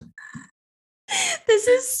 This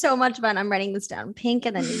is so much fun. I'm writing this down. Pink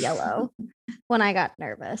and then yellow when I got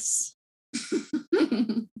nervous.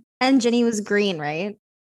 And Ginny was green, right?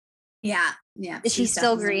 Yeah. Is she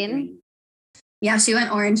still green? Yeah, she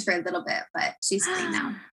went orange for a little bit, but she's green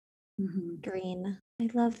now. Green. I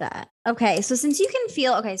love that. Okay, so since you can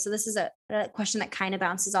feel, so this is a question that kind of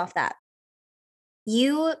bounces off that.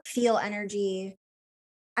 You feel energy.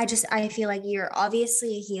 I feel like you're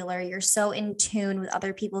obviously a healer. You're so in tune with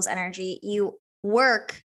other people's energy. You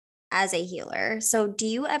work as a healer. So do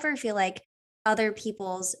you ever feel like other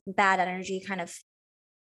people's bad energy kind of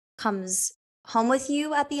comes home with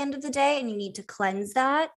you at the end of the day and you need to cleanse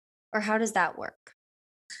that? Or how does that work?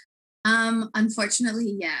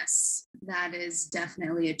 Unfortunately, yes, that is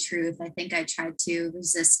definitely a truth. I think I tried to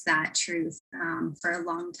resist that truth for a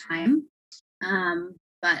long time,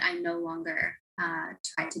 but I no longer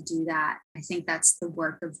try to do that. I think that's the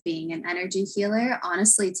work of being an energy healer.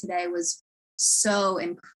 Honestly, today was so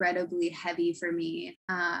incredibly heavy for me.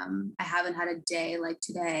 I haven't had a day like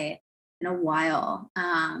today in a while.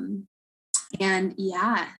 And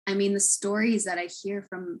yeah, I mean, the stories that I hear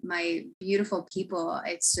from my beautiful people,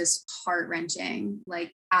 it's just heart-wrenching,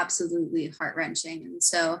 like absolutely heart-wrenching. And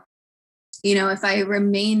so, if I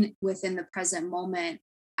remain within the present moment,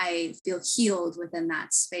 I feel healed within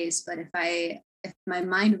that space. But if my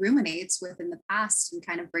mind ruminates within the past and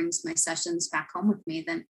kind of brings my sessions back home with me,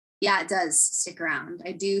 then yeah, it does stick around.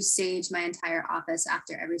 I do sage my entire office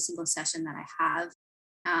after every single session that I have.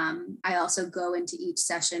 I also go into each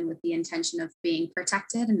session with the intention of being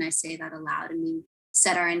protected, and I say that aloud, and we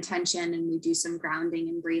set our intention and we do some grounding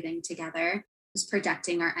and breathing together, just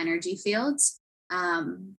protecting our energy fields.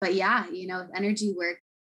 But yeah, with energy work,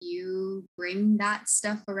 you bring that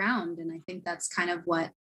stuff around, and I think that's kind of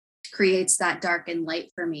what creates that dark and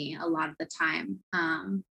light for me a lot of the time.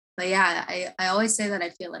 But yeah, I always say that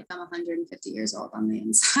I feel like I'm 150 years old on the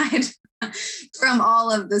inside from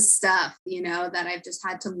all of the stuff, that I've just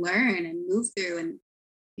had to learn and move through. And,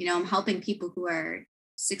 I'm helping people who are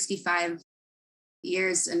 65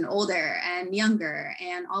 years and older and younger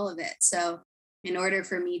and all of it. So in order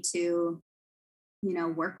for me to,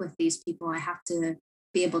 work with these people, I have to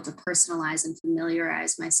be able to personalize and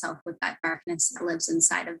familiarize myself with that darkness that lives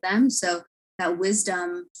inside of them. So that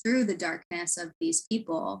wisdom through the darkness of these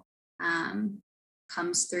people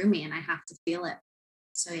comes through me, and I have to feel it.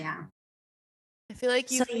 So yeah. I feel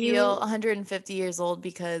like you feel 150 years old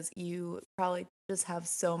because you probably just have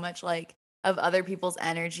so much like of other people's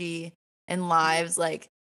energy and lives like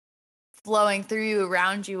flowing through you,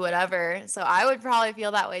 around you, whatever. So I would probably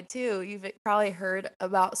feel that way too. You've probably heard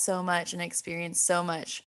about so much and experienced so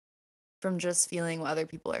much from just feeling what other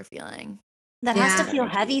people are feeling. That has to feel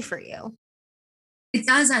heavy for you. It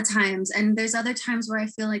does at times. And there's other times where I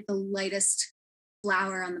feel like the lightest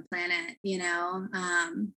flower on the planet,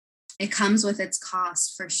 it comes with its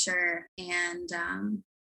cost for sure. And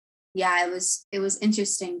yeah, it was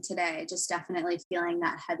interesting today, just definitely feeling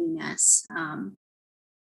that heaviness.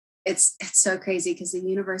 It's so crazy because the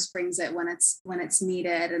universe brings it when it's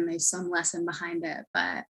needed, and there's some lesson behind it.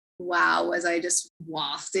 But wow, was I just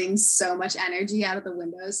wafting so much energy out of the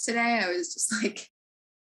windows today? I was just like,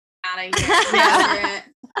 out of here. I'm over it.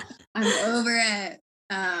 I'm over it.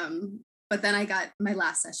 But then I got my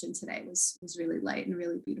last session today was really light and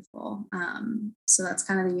really beautiful. So that's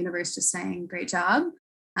kind of the universe just saying, great job.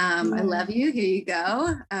 I love you. Here you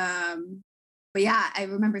go. But yeah, I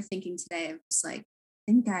remember thinking today, I was like,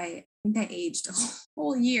 I think I aged a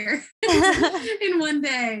whole year in one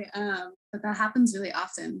day. But that happens really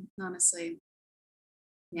often, honestly.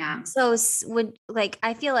 Yeah. So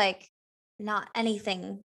I feel like not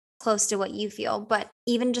anything close to what you feel, but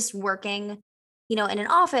even just working, in an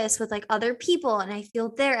office with like other people, and I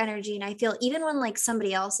feel their energy, and I feel even when like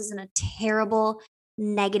somebody else is in a terrible,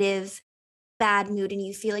 negative, bad mood, and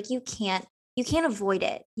you feel like you can't avoid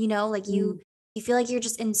it, like you feel like you're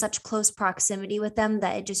just in such close proximity with them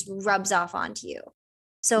that it just rubs off onto you.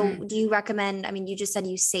 So do you recommend, I mean, you just said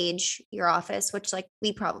you sage your office, which like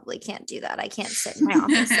we probably can't do that. I can't sit in my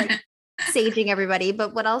office like saging everybody,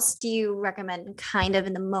 but what else do you recommend kind of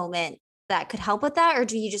in the moment that could help with that? Or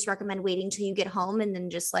do you just recommend waiting till you get home and then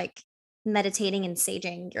just like meditating and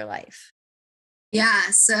saging your life? Yeah.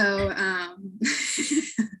 So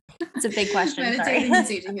it's a big question. Meditating and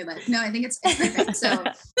saging your life. No, I think it's perfect. So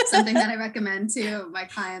something that I recommend to my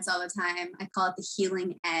clients all the time, I call it the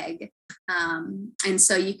healing egg. And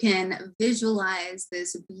so you can visualize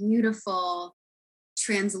this beautiful,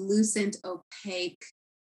 translucent, opaque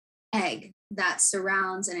egg that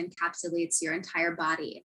surrounds and encapsulates your entire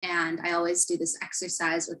body. And I always do this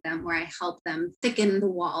exercise with them where I help them thicken the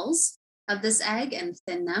walls of this egg and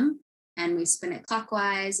thin them. And we spin it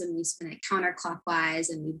clockwise and we spin it counterclockwise,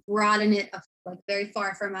 and we broaden it like very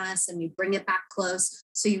far from us, and we bring it back close.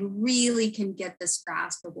 So you really can get this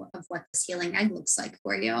grasp of what this healing egg looks like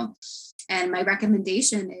for you. And my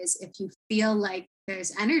recommendation is, if you feel like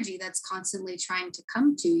there's energy that's constantly trying to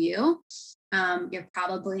come to you, you're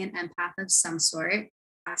probably an empath of some sort.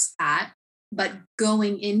 That's that. But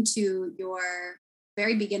going into your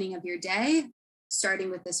very beginning of your day,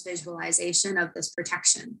 starting with this visualization of this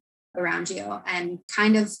protection around you, and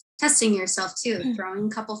kind of testing yourself too, throwing a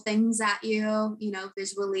couple things at you,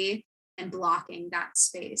 visually, and blocking that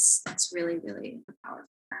space. That's really, really a powerful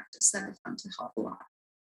practice that I've found to help a lot.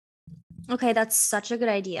 Okay, that's such a good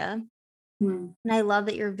idea. And I love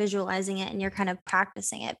that you're visualizing it and you're kind of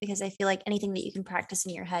practicing it, because I feel like anything that you can practice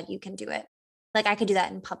in your head, you can do it. Like I could do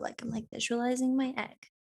that in public. I'm like visualizing my egg.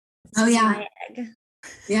 This is my egg.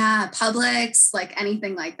 Yeah, Publix, like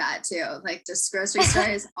anything like that too. Like just grocery store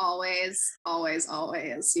is always.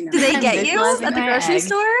 Do they get you at the grocery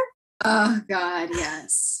store? Oh God,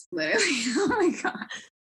 yes, literally. Oh my God,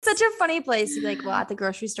 such a funny place to be like, well, at the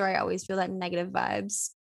grocery store, I always feel that negative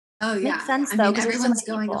vibes. Oh yeah, makes sense though. Everyone's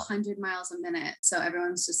going 100 miles a minute, so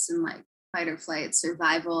everyone's just in like fight or flight,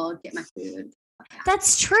 survival, get my food.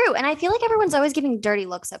 That's true. And I feel like everyone's always giving dirty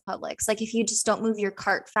looks at Publix. Like if you just don't move your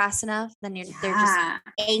cart fast enough, then they're just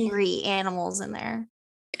angry animals in there.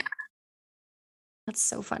 Yeah. That's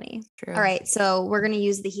so funny. True. All right. So we're going to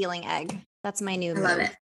use the healing egg. That's my new move. I love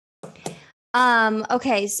it.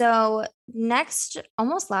 Okay. So next,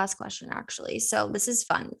 almost last question, actually. So this is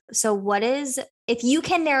fun. So if you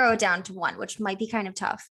can narrow it down to one, which might be kind of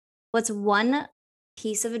tough, what's one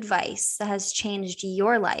piece of advice that has changed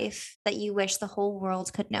your life that you wish the whole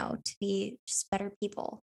world could know to be just better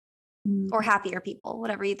people or happier people,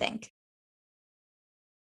 whatever you think?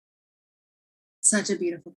 Such a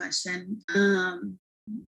beautiful question.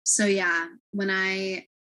 So yeah, when I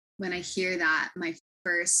hear that, my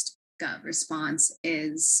first gut response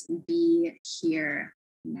is be here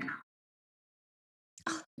now.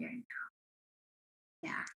 Oh, here now.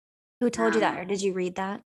 Yeah. Who told you that, or did you read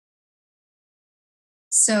that?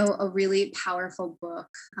 So a really powerful book,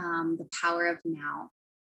 The Power of Now.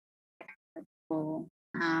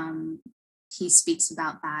 He speaks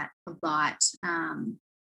about that a lot. And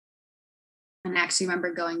I actually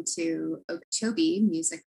remember going to Okeechobee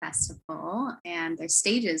Music Festival, and their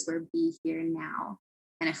stages were Be Here Now.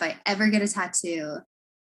 And if I ever get a tattoo,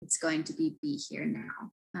 it's going to be Here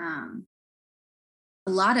Now.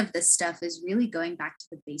 A lot of this stuff is really going back to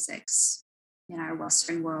the basics. In our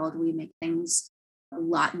Western world, we make things a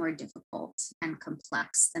lot more difficult and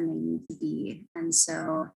complex than they need to be. And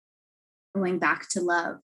so going back to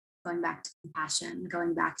love, going back to compassion,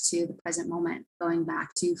 going back to the present moment, going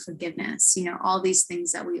back to forgiveness, all these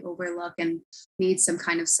things that we overlook and need some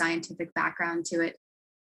kind of scientific background to it.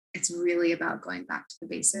 it's really about going back to the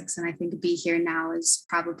basics. And I think Be Here Now is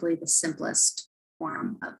probably the simplest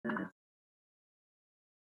form of that.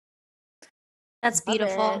 That's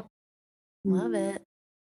beautiful. Love it.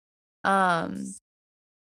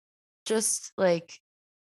 Just like,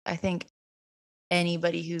 I think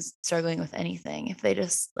anybody who's struggling with anything, if they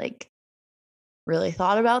just like really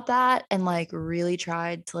thought about that and like really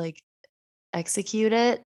tried to like execute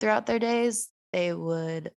it throughout their days, they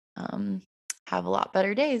would have a lot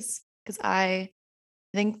better days. Because I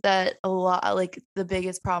think that a lot, like the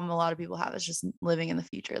biggest problem a lot of people have is just living in the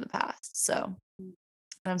future of the past. So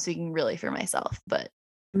I'm speaking really for myself, but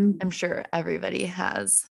I'm sure everybody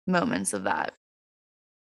has moments of that.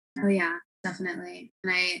 Oh yeah, definitely.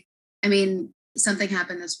 And I mean, something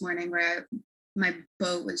happened this morning where my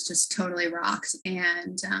boat was just totally rocked,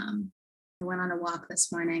 and I went on a walk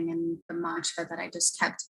this morning, and the mantra that I just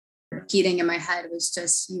kept repeating in my head was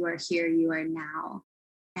just, "You are here, you are now,"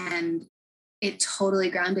 and it totally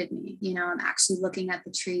grounded me. You know, I'm actually looking at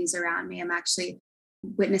the trees around me. I'm actually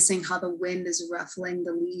witnessing how the wind is ruffling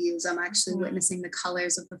the leaves. I'm actually witnessing the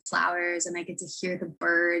colors of the flowers, and I get to hear the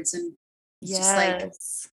birds, and it's just like,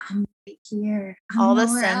 I'm right here. All the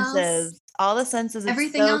senses.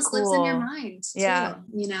 Everything else cool. lives in your mind too. Yeah.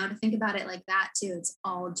 You know, to think about it like that too. It's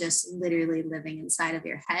all just literally living inside of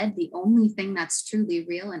your head. The only thing that's truly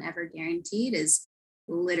real and ever guaranteed is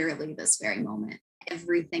literally this very moment.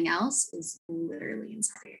 Everything else is literally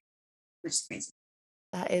inside of you, which is crazy.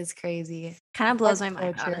 That is crazy. Kind of blows my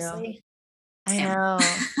mind, honestly. I know.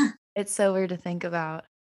 It's so weird to think about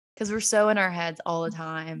because we're so in our heads all the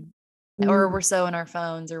time, or we're so in our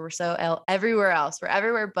phones, or we're so everywhere else. We're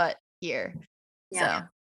everywhere but here. Yeah.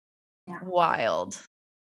 So wild.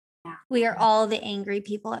 Yeah. We are all the angry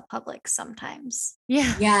people at Publix sometimes.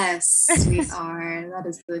 Yeah. Yes, we are. That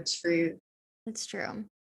is the truth. It's true.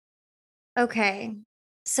 Okay.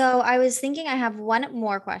 So I was thinking I have one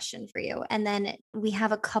more question for you, and then we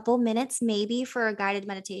have a couple minutes maybe for a guided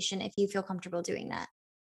meditation if you feel comfortable doing that.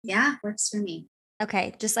 Yeah, works for me.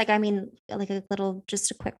 Okay. Just like, I mean, like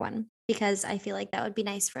just a quick one, because I feel like that would be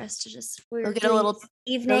nice for us to just, we'll get a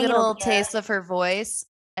little taste of her voice,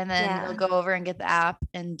 and then we'll go over and get the app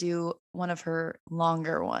and do one of her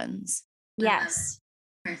longer ones. Yes.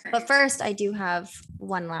 Perfect. But first, I do have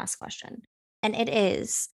one last question. And it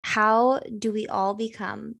is, how do we all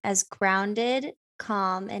become as grounded,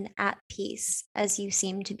 calm, and at peace as you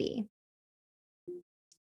seem to be?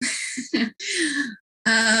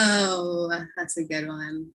 Oh, that's a good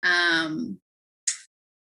one.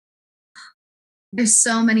 There's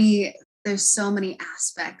so many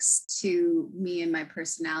aspects to me and my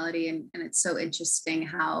personality, and it's so interesting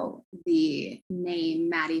how the name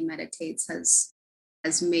Maddie Meditates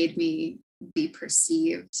has made me be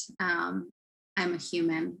perceived. I'm a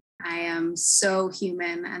human. I am so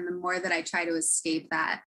human. And the more that I try to escape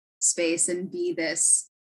that space and be this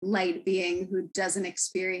light being who doesn't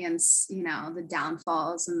experience, you know, the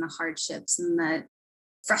downfalls and the hardships and the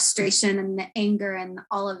frustration and the anger and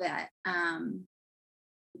all of that, the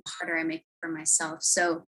harder I make it for myself.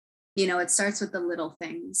 So, you know, it starts with the little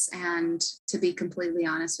things. And to be completely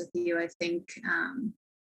honest with you, I think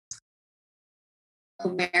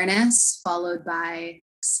awareness followed by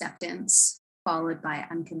acceptance followed by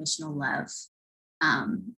unconditional love.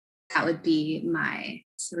 That would be my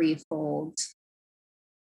threefold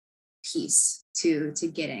piece to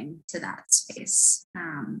getting to that space.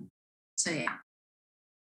 So yeah.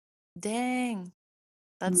 Dang,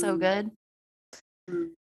 that's so good.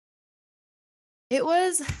 It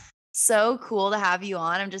was so cool to have you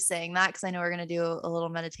on. I'm just saying that because I know we're gonna do a little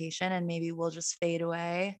meditation, and maybe we'll just fade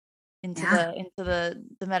away into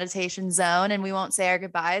the meditation zone, and we won't say our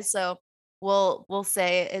goodbyes. So we'll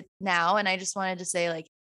say it now. And I just wanted to say, like,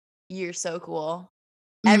 you're so cool.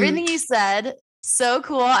 Everything you said, so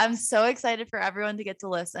cool. I'm so excited for everyone to get to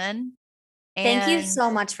listen. Thank you so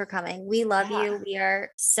much for coming. We love you. We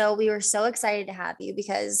were so excited to have you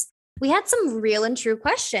because we had some real and true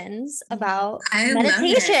questions about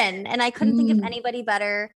meditation, and I couldn't think of anybody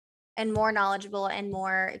better and more knowledgeable and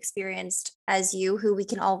more experienced as you, who we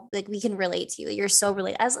can all, like, we can relate to you. You're so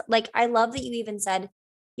really, as like, I love that you even said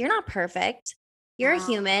you're not perfect. You're a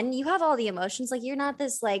human. You have all the emotions. Like, you're not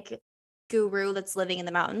this like guru that's living in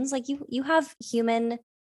the mountains. Like, you have human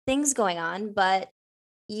things going on, but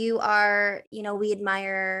you are, you know, we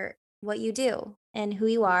admire what you do and who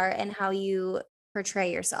you are and how you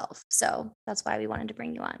portray yourself. So that's why we wanted to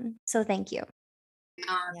bring you on. So thank you.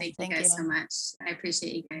 Oh, thank you guys so much. I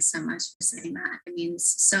appreciate you guys so much for saying that. It means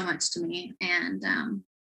so much to me, and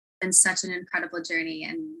been such an incredible journey.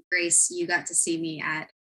 And Grace, you got to see me at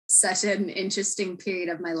such an interesting period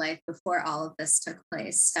of my life before all of this took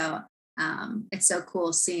place. So it's so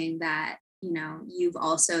cool seeing that, you've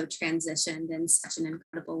also transitioned in such an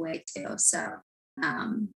incredible way too. So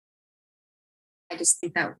um, I just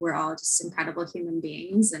think that we're all just incredible human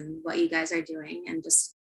beings, and what you guys are doing and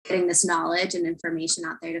just getting this knowledge and information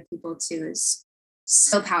out there to people too is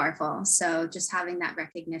so powerful. So just having that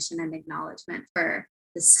recognition and acknowledgement for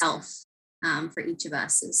the self, for each of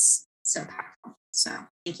us is so powerful. So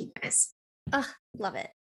thank you guys. Oh, love it.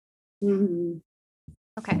 Mm-hmm.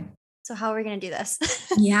 Okay. So how are we going to do this?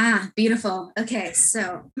 Yeah, beautiful. Okay.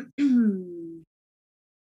 So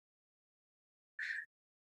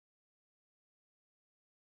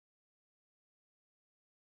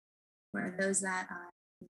for those that are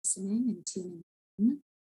listening and tuning in,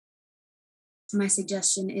 my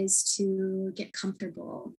suggestion is to get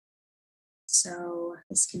comfortable. So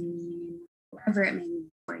this can mean whatever it may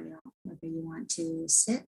mean for you, whether you want to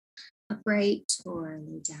sit upright or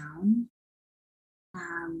lay down.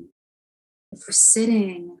 If we're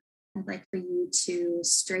sitting, I'd like for you to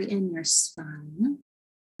straighten your spine,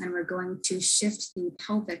 and we're going to shift the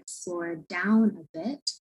pelvic floor down a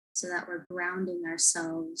bit so that we're grounding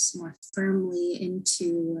ourselves more firmly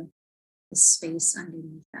into the space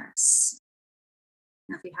underneath us.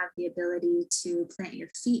 Now, if you have the ability to plant your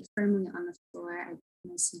feet firmly on the floor, I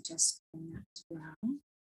suggest doing that as well.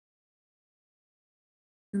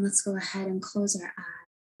 And let's go ahead and close our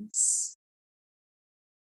eyes.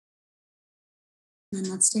 And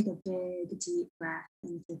let's take a big, deep breath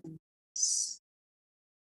into the nose.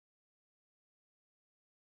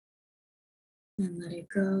 And let it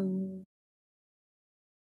go.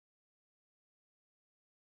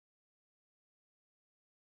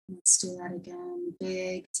 Let's do that again.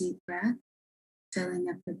 Big, deep breath, filling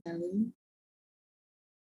up the belly.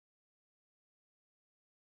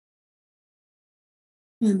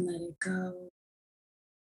 And let it go.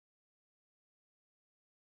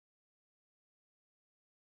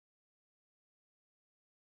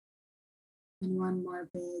 And one more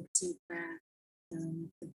big, deep breath, filling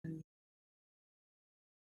up the belly.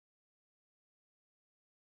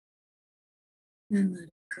 And let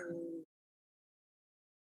it go.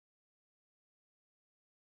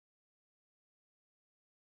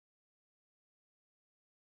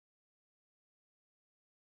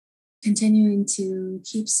 Continuing to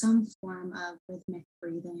keep some form of rhythmic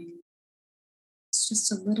breathing. It's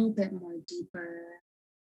just a little bit more deeper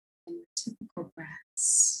than your typical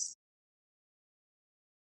breaths.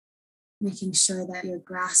 Making sure that you're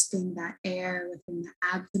grasping that air within the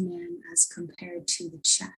abdomen as compared to the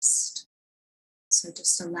chest. So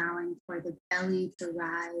just allowing for the belly to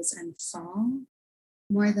rise and fall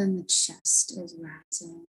more than the chest is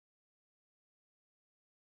rising.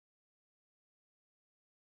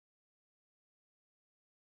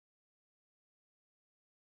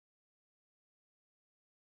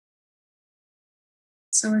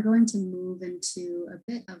 So we're going to move into a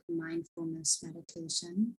bit of mindfulness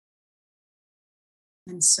meditation.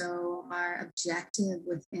 And so our objective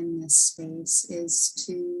within this space is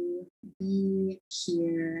to be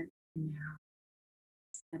here now.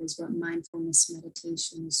 That is what mindfulness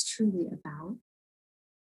meditation is truly about.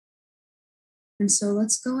 And so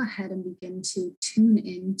let's go ahead and begin to tune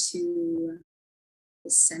into the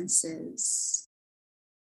senses.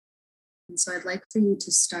 And so I'd like for you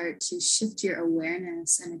to start to shift your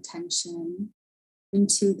awareness and attention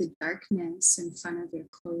into the darkness in front of your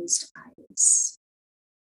closed eyes.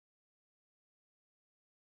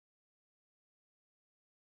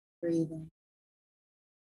 Breathing.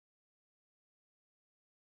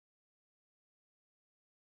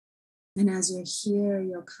 And as you're here,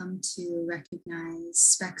 you'll come to recognize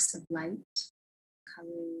specks of light,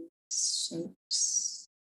 colors, shapes.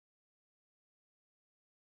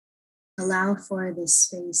 Allow for this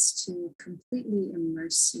space to completely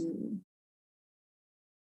immerse you.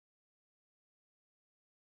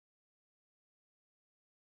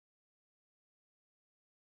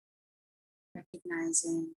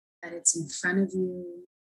 Recognizing that it's in front of you,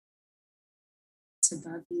 it's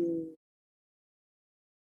above you,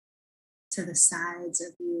 to the sides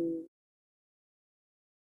of you,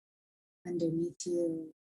 underneath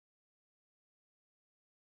you.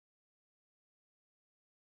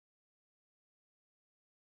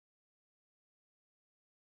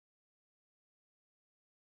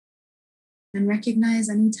 And recognize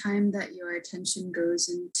any time that your attention goes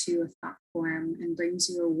into a thought form and brings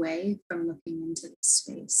you away from looking into the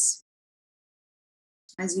space.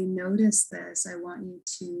 As you notice this, I want you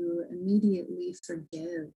to immediately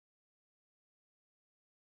forgive.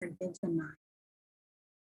 Forgive the mind.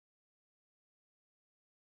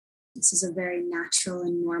 This is a very natural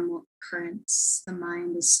and normal occurrence. The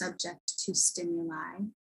mind is subject to stimuli.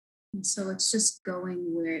 And so it's just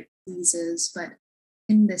going where it pleases. But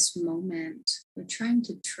in this moment, we're trying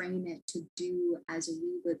to train it to do as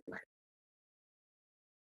we would like.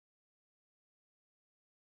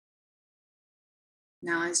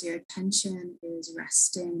 Now, as your attention is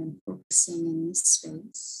resting and focusing in this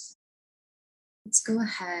space, let's go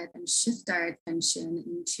ahead and shift our attention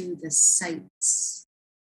into the sights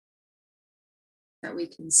that we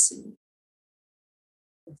can see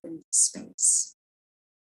within the space.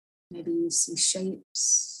 Maybe you see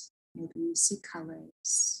shapes, maybe you see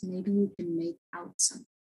colors, maybe you can make out something.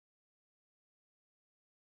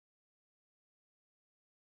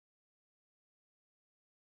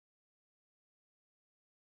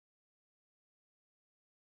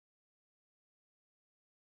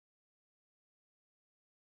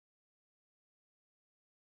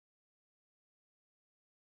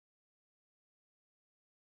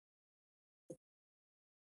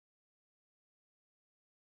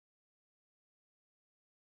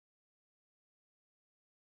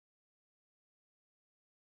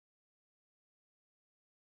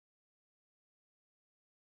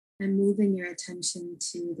 And moving your attention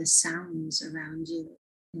to the sounds around you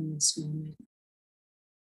in this moment.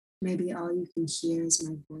 Maybe all you can hear is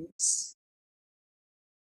my voice,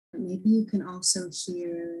 but maybe you can also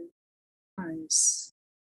hear cars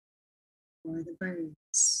or the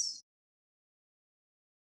birds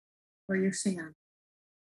or your fan.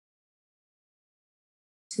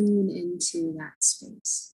 Tune into that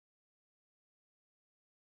space.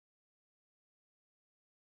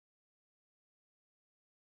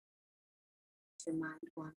 Your mind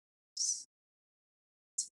wanders.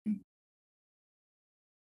 Okay.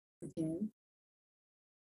 Okay.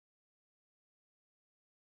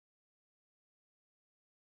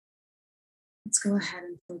 Let's go ahead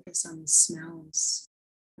and focus on the smells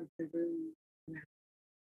of the room around.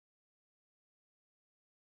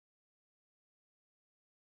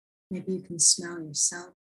 Maybe you can smell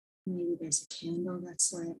yourself. Maybe there's a candle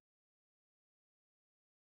that's lit.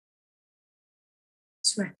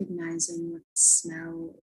 Just recognizing what the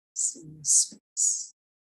smell is in the space.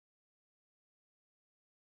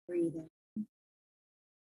 Breathing.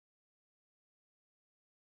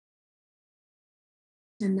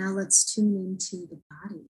 And now let's tune into the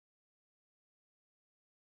body.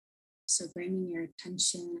 So bringing your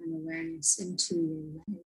attention and awareness into your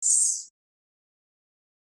legs.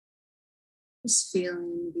 Just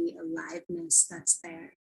feeling the aliveness that's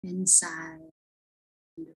there inside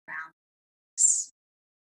and around us.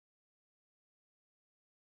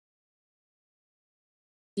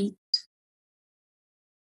 Feet,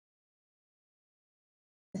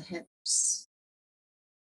 the hips,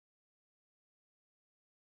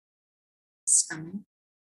 the stomach,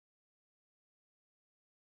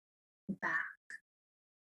 the back,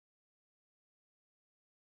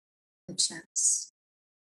 the chest,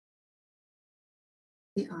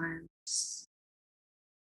 the arms,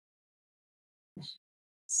 the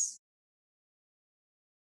hands,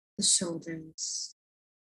 the shoulders,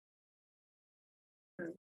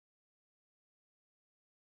 throat.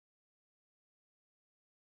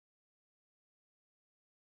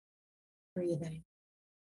 Breathing.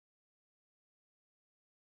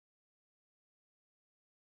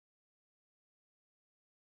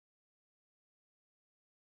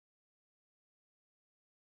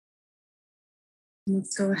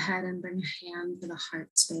 Let's go ahead and bring a hand to the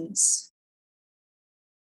heart space.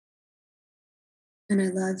 And I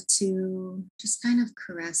love to just kind of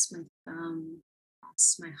caress my thumb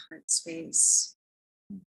across my heart space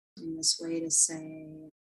in this way to say,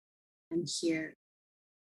 I'm here,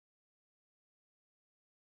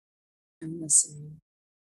 I'm listening.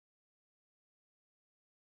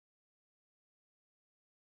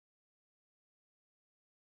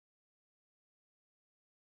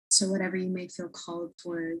 So, whatever you may feel called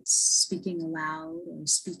towards speaking aloud or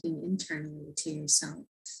speaking internally to yourself,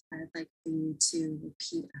 I'd like for you to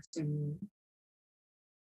repeat after me.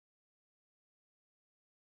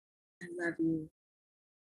 I love you.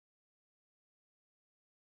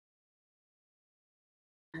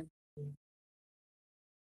 I love you.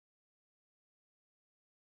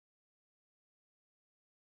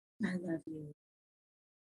 I love you.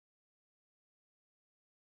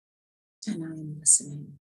 And I am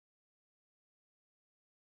listening.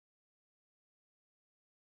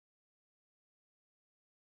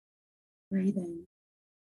 Breathing.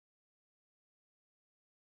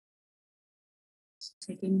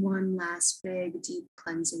 Taking one last big, deep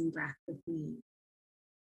cleansing breath with me.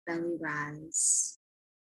 Belly rise.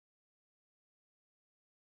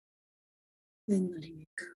 Then letting it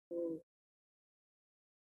go.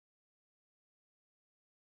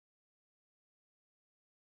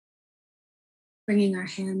 Bringing our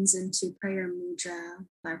hands into prayer mudra,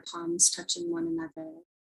 with our palms touching one another,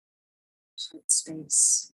 heart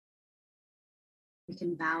space. We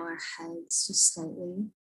can bow our heads just slightly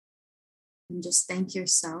and just thank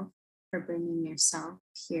yourself for bringing yourself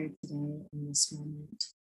here today in this moment.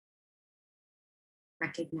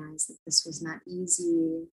 Recognize that this was not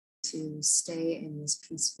easy to stay in this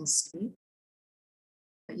peaceful state,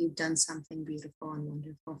 but you've done something beautiful and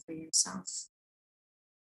wonderful for yourself.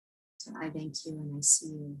 So I thank you and I see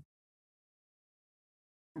you.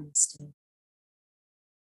 Namaste.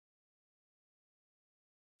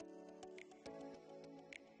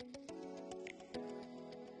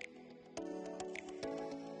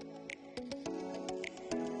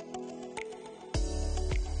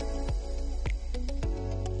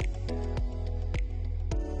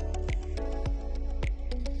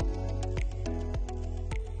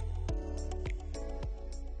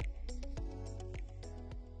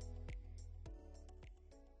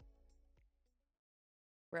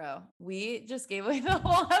 Bro, we just gave away the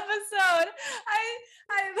whole episode.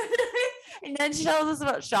 I literally, and then she tells us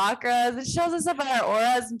about chakras, and she tells us about our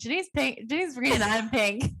auras, and Jenny's pink, Jenny's green, and I'm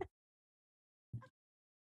pink.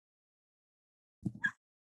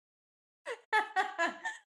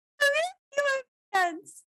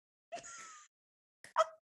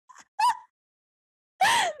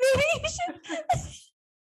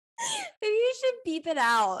 Maybe you should beep it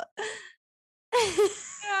out.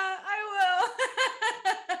 Yeah, I will.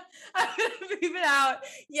 I'm gonna beep it out.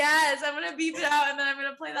 Yes, I'm gonna beep it out, and then I'm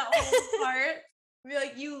gonna play that whole part. Be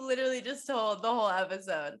like, you literally just told the whole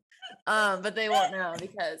episode. But they won't know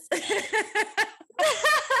because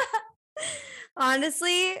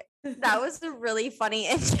honestly, that was a really funny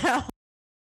intro.